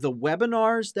between the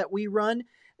webinars that we run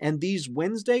and these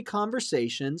Wednesday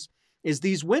conversations is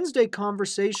these Wednesday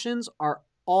conversations are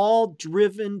all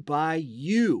driven by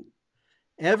you.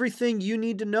 Everything you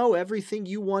need to know, everything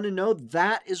you want to know,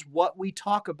 that is what we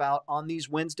talk about on these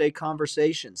Wednesday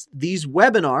conversations. These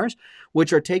webinars,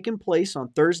 which are taking place on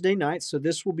Thursday nights, so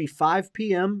this will be 5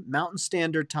 p.m. Mountain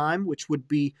Standard Time, which would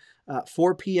be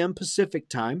 4 p.m. Pacific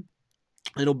Time.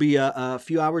 It'll be a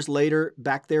few hours later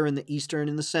back there in the Eastern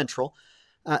and the Central.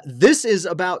 This is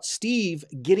about Steve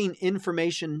getting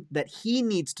information that he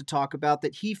needs to talk about,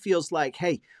 that he feels like,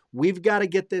 hey, we've got to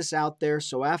get this out there.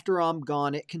 So after I'm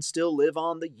gone, it can still live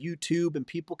on the YouTube and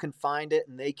people can find it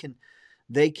and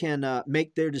they can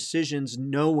make their decisions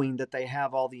knowing that they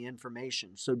have all the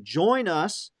information. So join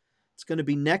us. It's going to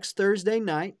be next Thursday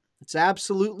night. It's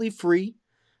absolutely free.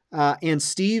 And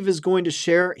Steve is going to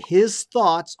share his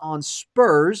thoughts on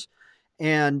spurs.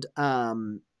 And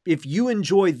if you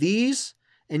enjoy these,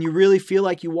 and you really feel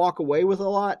like you walk away with a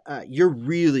lot, you're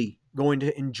really going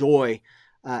to enjoy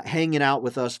hanging out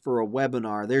with us for a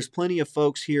webinar. There's plenty of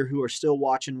folks here who are still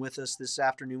watching with us this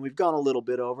afternoon. We've gone a little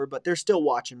bit over, but they're still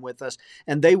watching with us.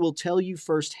 And they will tell you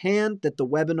firsthand that the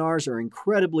webinars are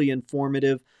incredibly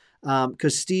informative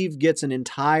because Steve gets an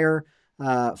entire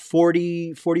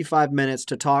 45 minutes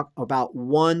to talk about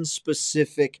one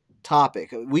specific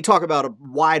topic. We talk about a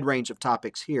wide range of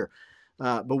topics here,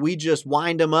 but we just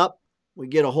wind them up. We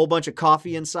get a whole bunch of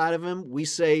coffee inside of him. We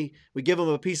give him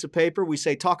a piece of paper. We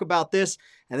say, talk about this.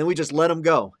 And then we just let him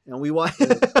go. And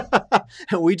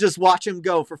we just watch him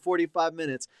go for 45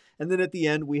 minutes. And then at the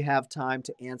end, we have time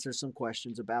to answer some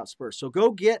questions about spurs. So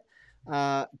go get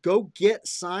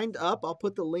signed up. I'll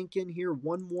put the link in here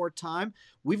one more time.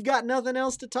 We've got nothing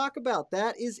else to talk about.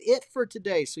 That is it for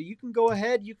today. So you can go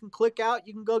ahead. You can click out.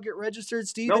 You can go get registered.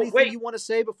 Steve, anything you want to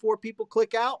say before people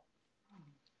click out?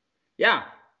 Yeah.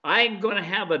 I'm going to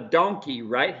have a donkey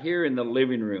right here in the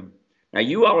living room. Now,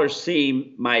 you all are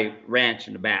seeing my ranch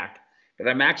in the back, but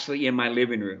I'm actually in my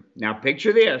living room. Now,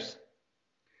 picture this.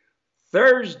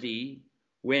 Thursday,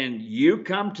 when you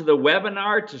come to the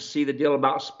webinar to see the deal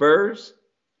about spurs,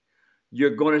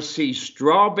 you're going to see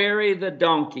Strawberry the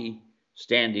donkey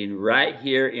standing right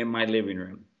here in my living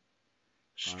room.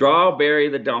 Strawberry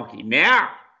the donkey. Now,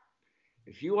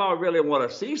 if you all really want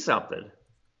to see something,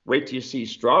 wait till you see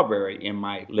Strawberry in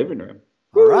my living room.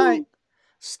 All right.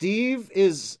 Steve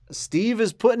is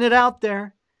putting it out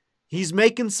there. He's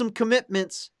making some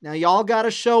commitments. Now y'all got to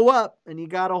show up and you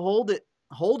got to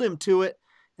hold him to it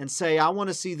and say, I want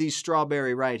to see these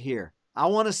Strawberry right here. I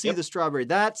want to see the Strawberry.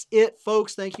 That's it,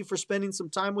 folks. Thank you for spending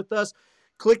some time with us.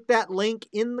 Click that link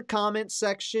in the comments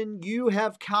section. You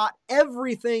have caught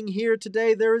everything here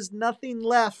today. There is nothing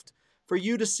left for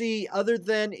you to see other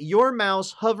than your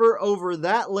mouse hover over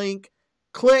that link,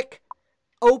 click,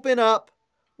 open up,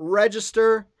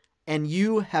 register, and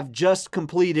you have just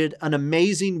completed an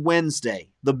amazing Wednesday.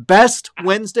 The best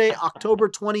Wednesday, October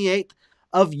 28th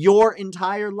of your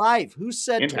entire life. Who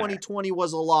said 2020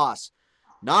 was a loss?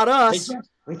 Not us.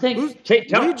 We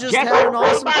just had an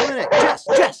awesome clinic.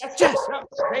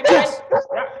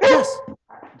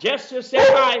 Jess, just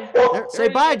say bye. Say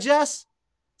bye, Jess.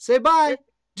 Say bye,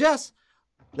 Jess.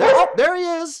 There he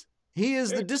is. He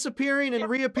is the disappearing and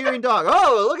reappearing dog.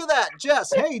 Oh, look at that.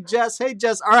 Jess. Hey, Jess. Hey,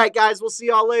 Jess. All right, guys. We'll see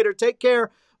y'all later. Take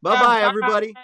care. Bye-bye, everybody.